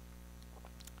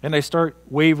 And I start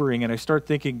wavering and I start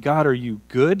thinking, God, are you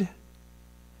good?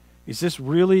 Is this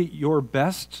really your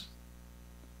best?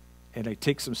 And I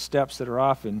take some steps that are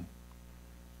off. And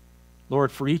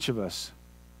Lord, for each of us,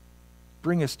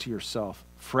 bring us to yourself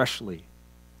freshly,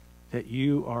 that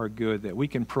you are good, that we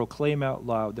can proclaim out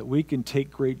loud, that we can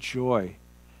take great joy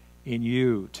in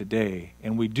you today.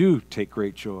 And we do take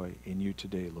great joy in you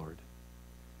today, Lord.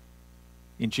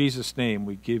 In Jesus' name,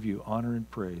 we give you honor and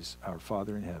praise, our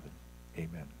Father in heaven.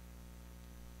 Amen.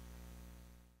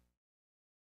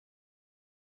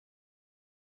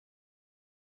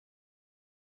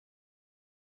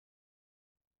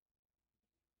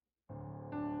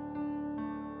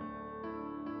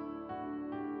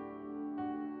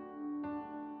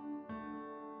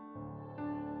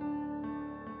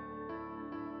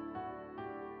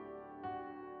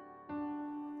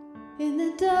 In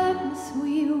the darkness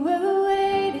we were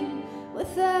waiting,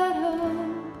 without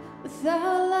hope,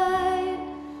 without light.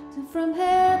 And from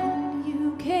heaven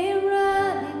you came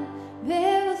running,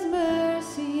 there was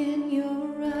mercy in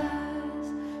your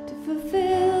eyes. To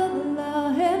fulfill the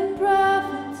law and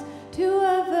prophets, to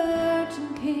a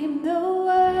virgin came the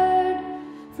word.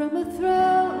 From a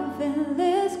throne of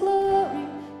endless glory,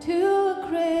 to a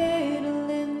cradle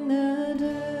in the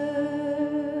dirt.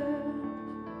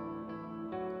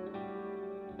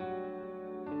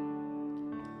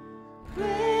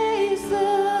 Praise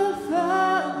the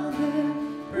Father,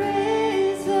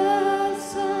 praise the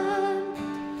Son,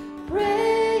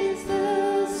 praise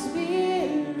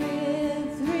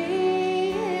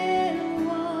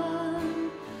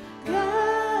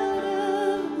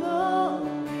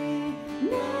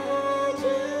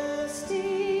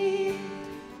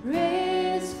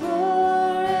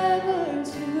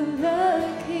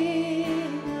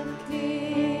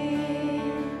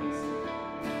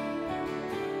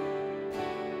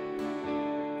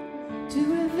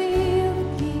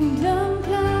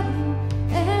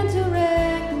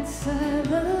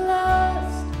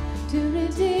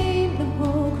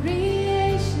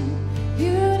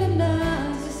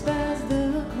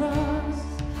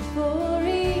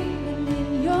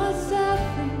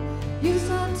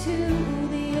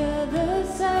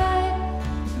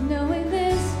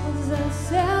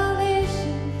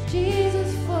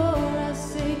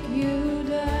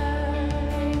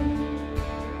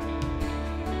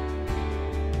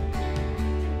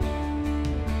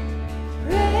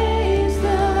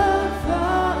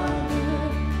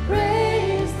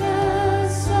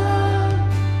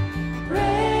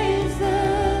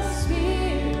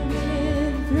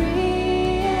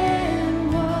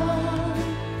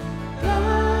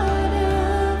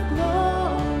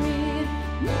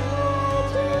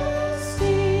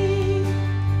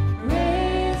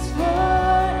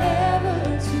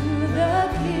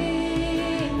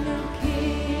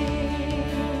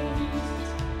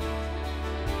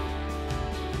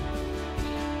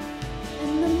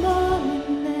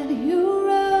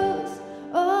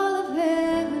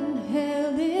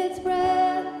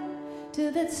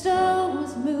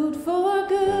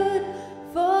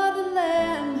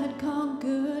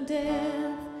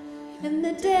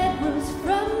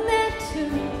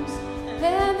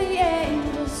the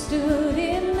angels stood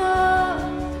in awe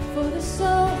for the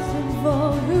souls of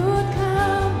all who'd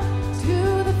come to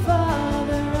the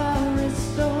Father are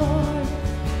restored,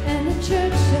 and the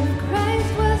Church of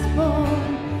Christ was born.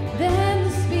 Then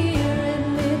the Spirit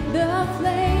lit the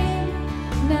flame.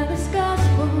 Now this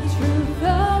gospel truth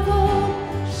of old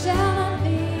shall not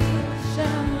fade,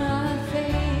 shall not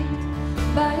fade.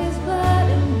 By His blood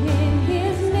and in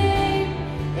His name,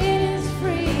 in His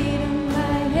freedom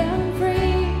I am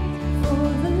free. For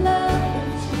the love of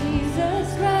Jesus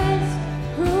Christ,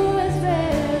 who has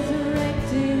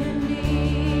resurrected me.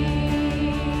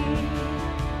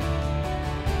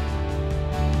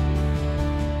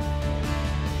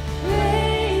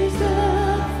 Praise the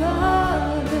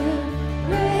Father,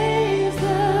 praise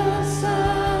the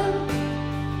Son,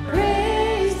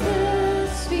 praise the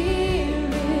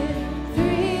Spirit,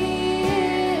 three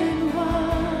in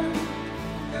one.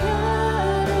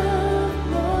 God of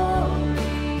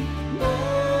glory,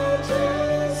 majesty,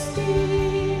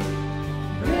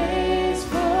 praise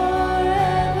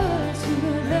forever to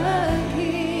the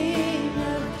King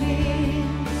of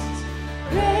Kings.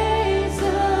 Praise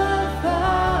the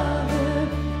Father,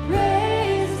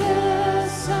 praise the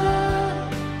Son,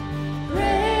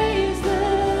 praise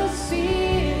the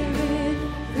Spirit,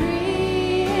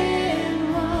 three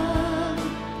in one.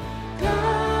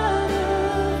 God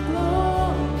of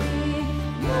glory,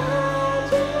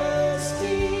 majesty,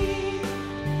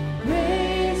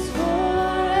 praise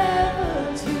forever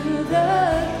to the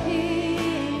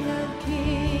King of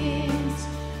Kings.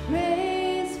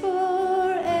 Praise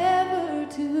forever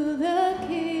to the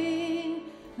King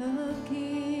of Kings.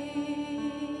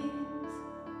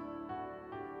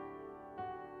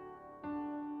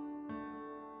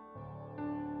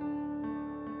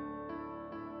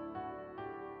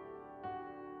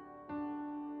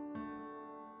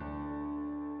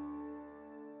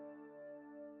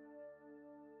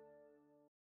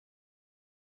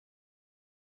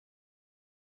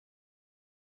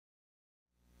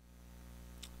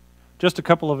 Just a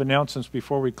couple of announcements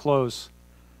before we close.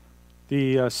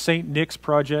 The St. Nick's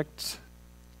project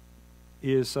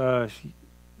is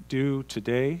due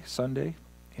today, Sunday,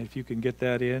 and if you can get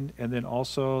that in. And then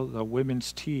also the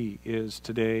women's tea is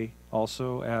today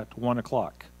also at 1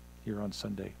 o'clock here on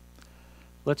Sunday.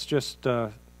 Let's just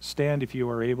stand, if you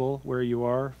are able, where you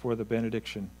are, for the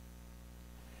benediction.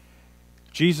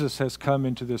 Jesus has come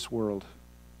into this world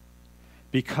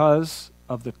because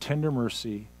of the tender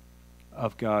mercy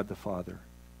of God the Father,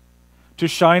 to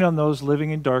shine on those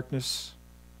living in darkness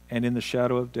and in the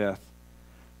shadow of death,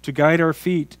 to guide our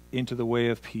feet into the way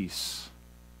of peace,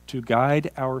 to guide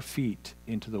our feet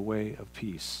into the way of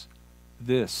peace.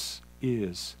 This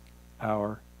is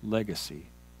our legacy.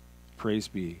 Praise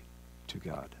be to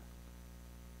God.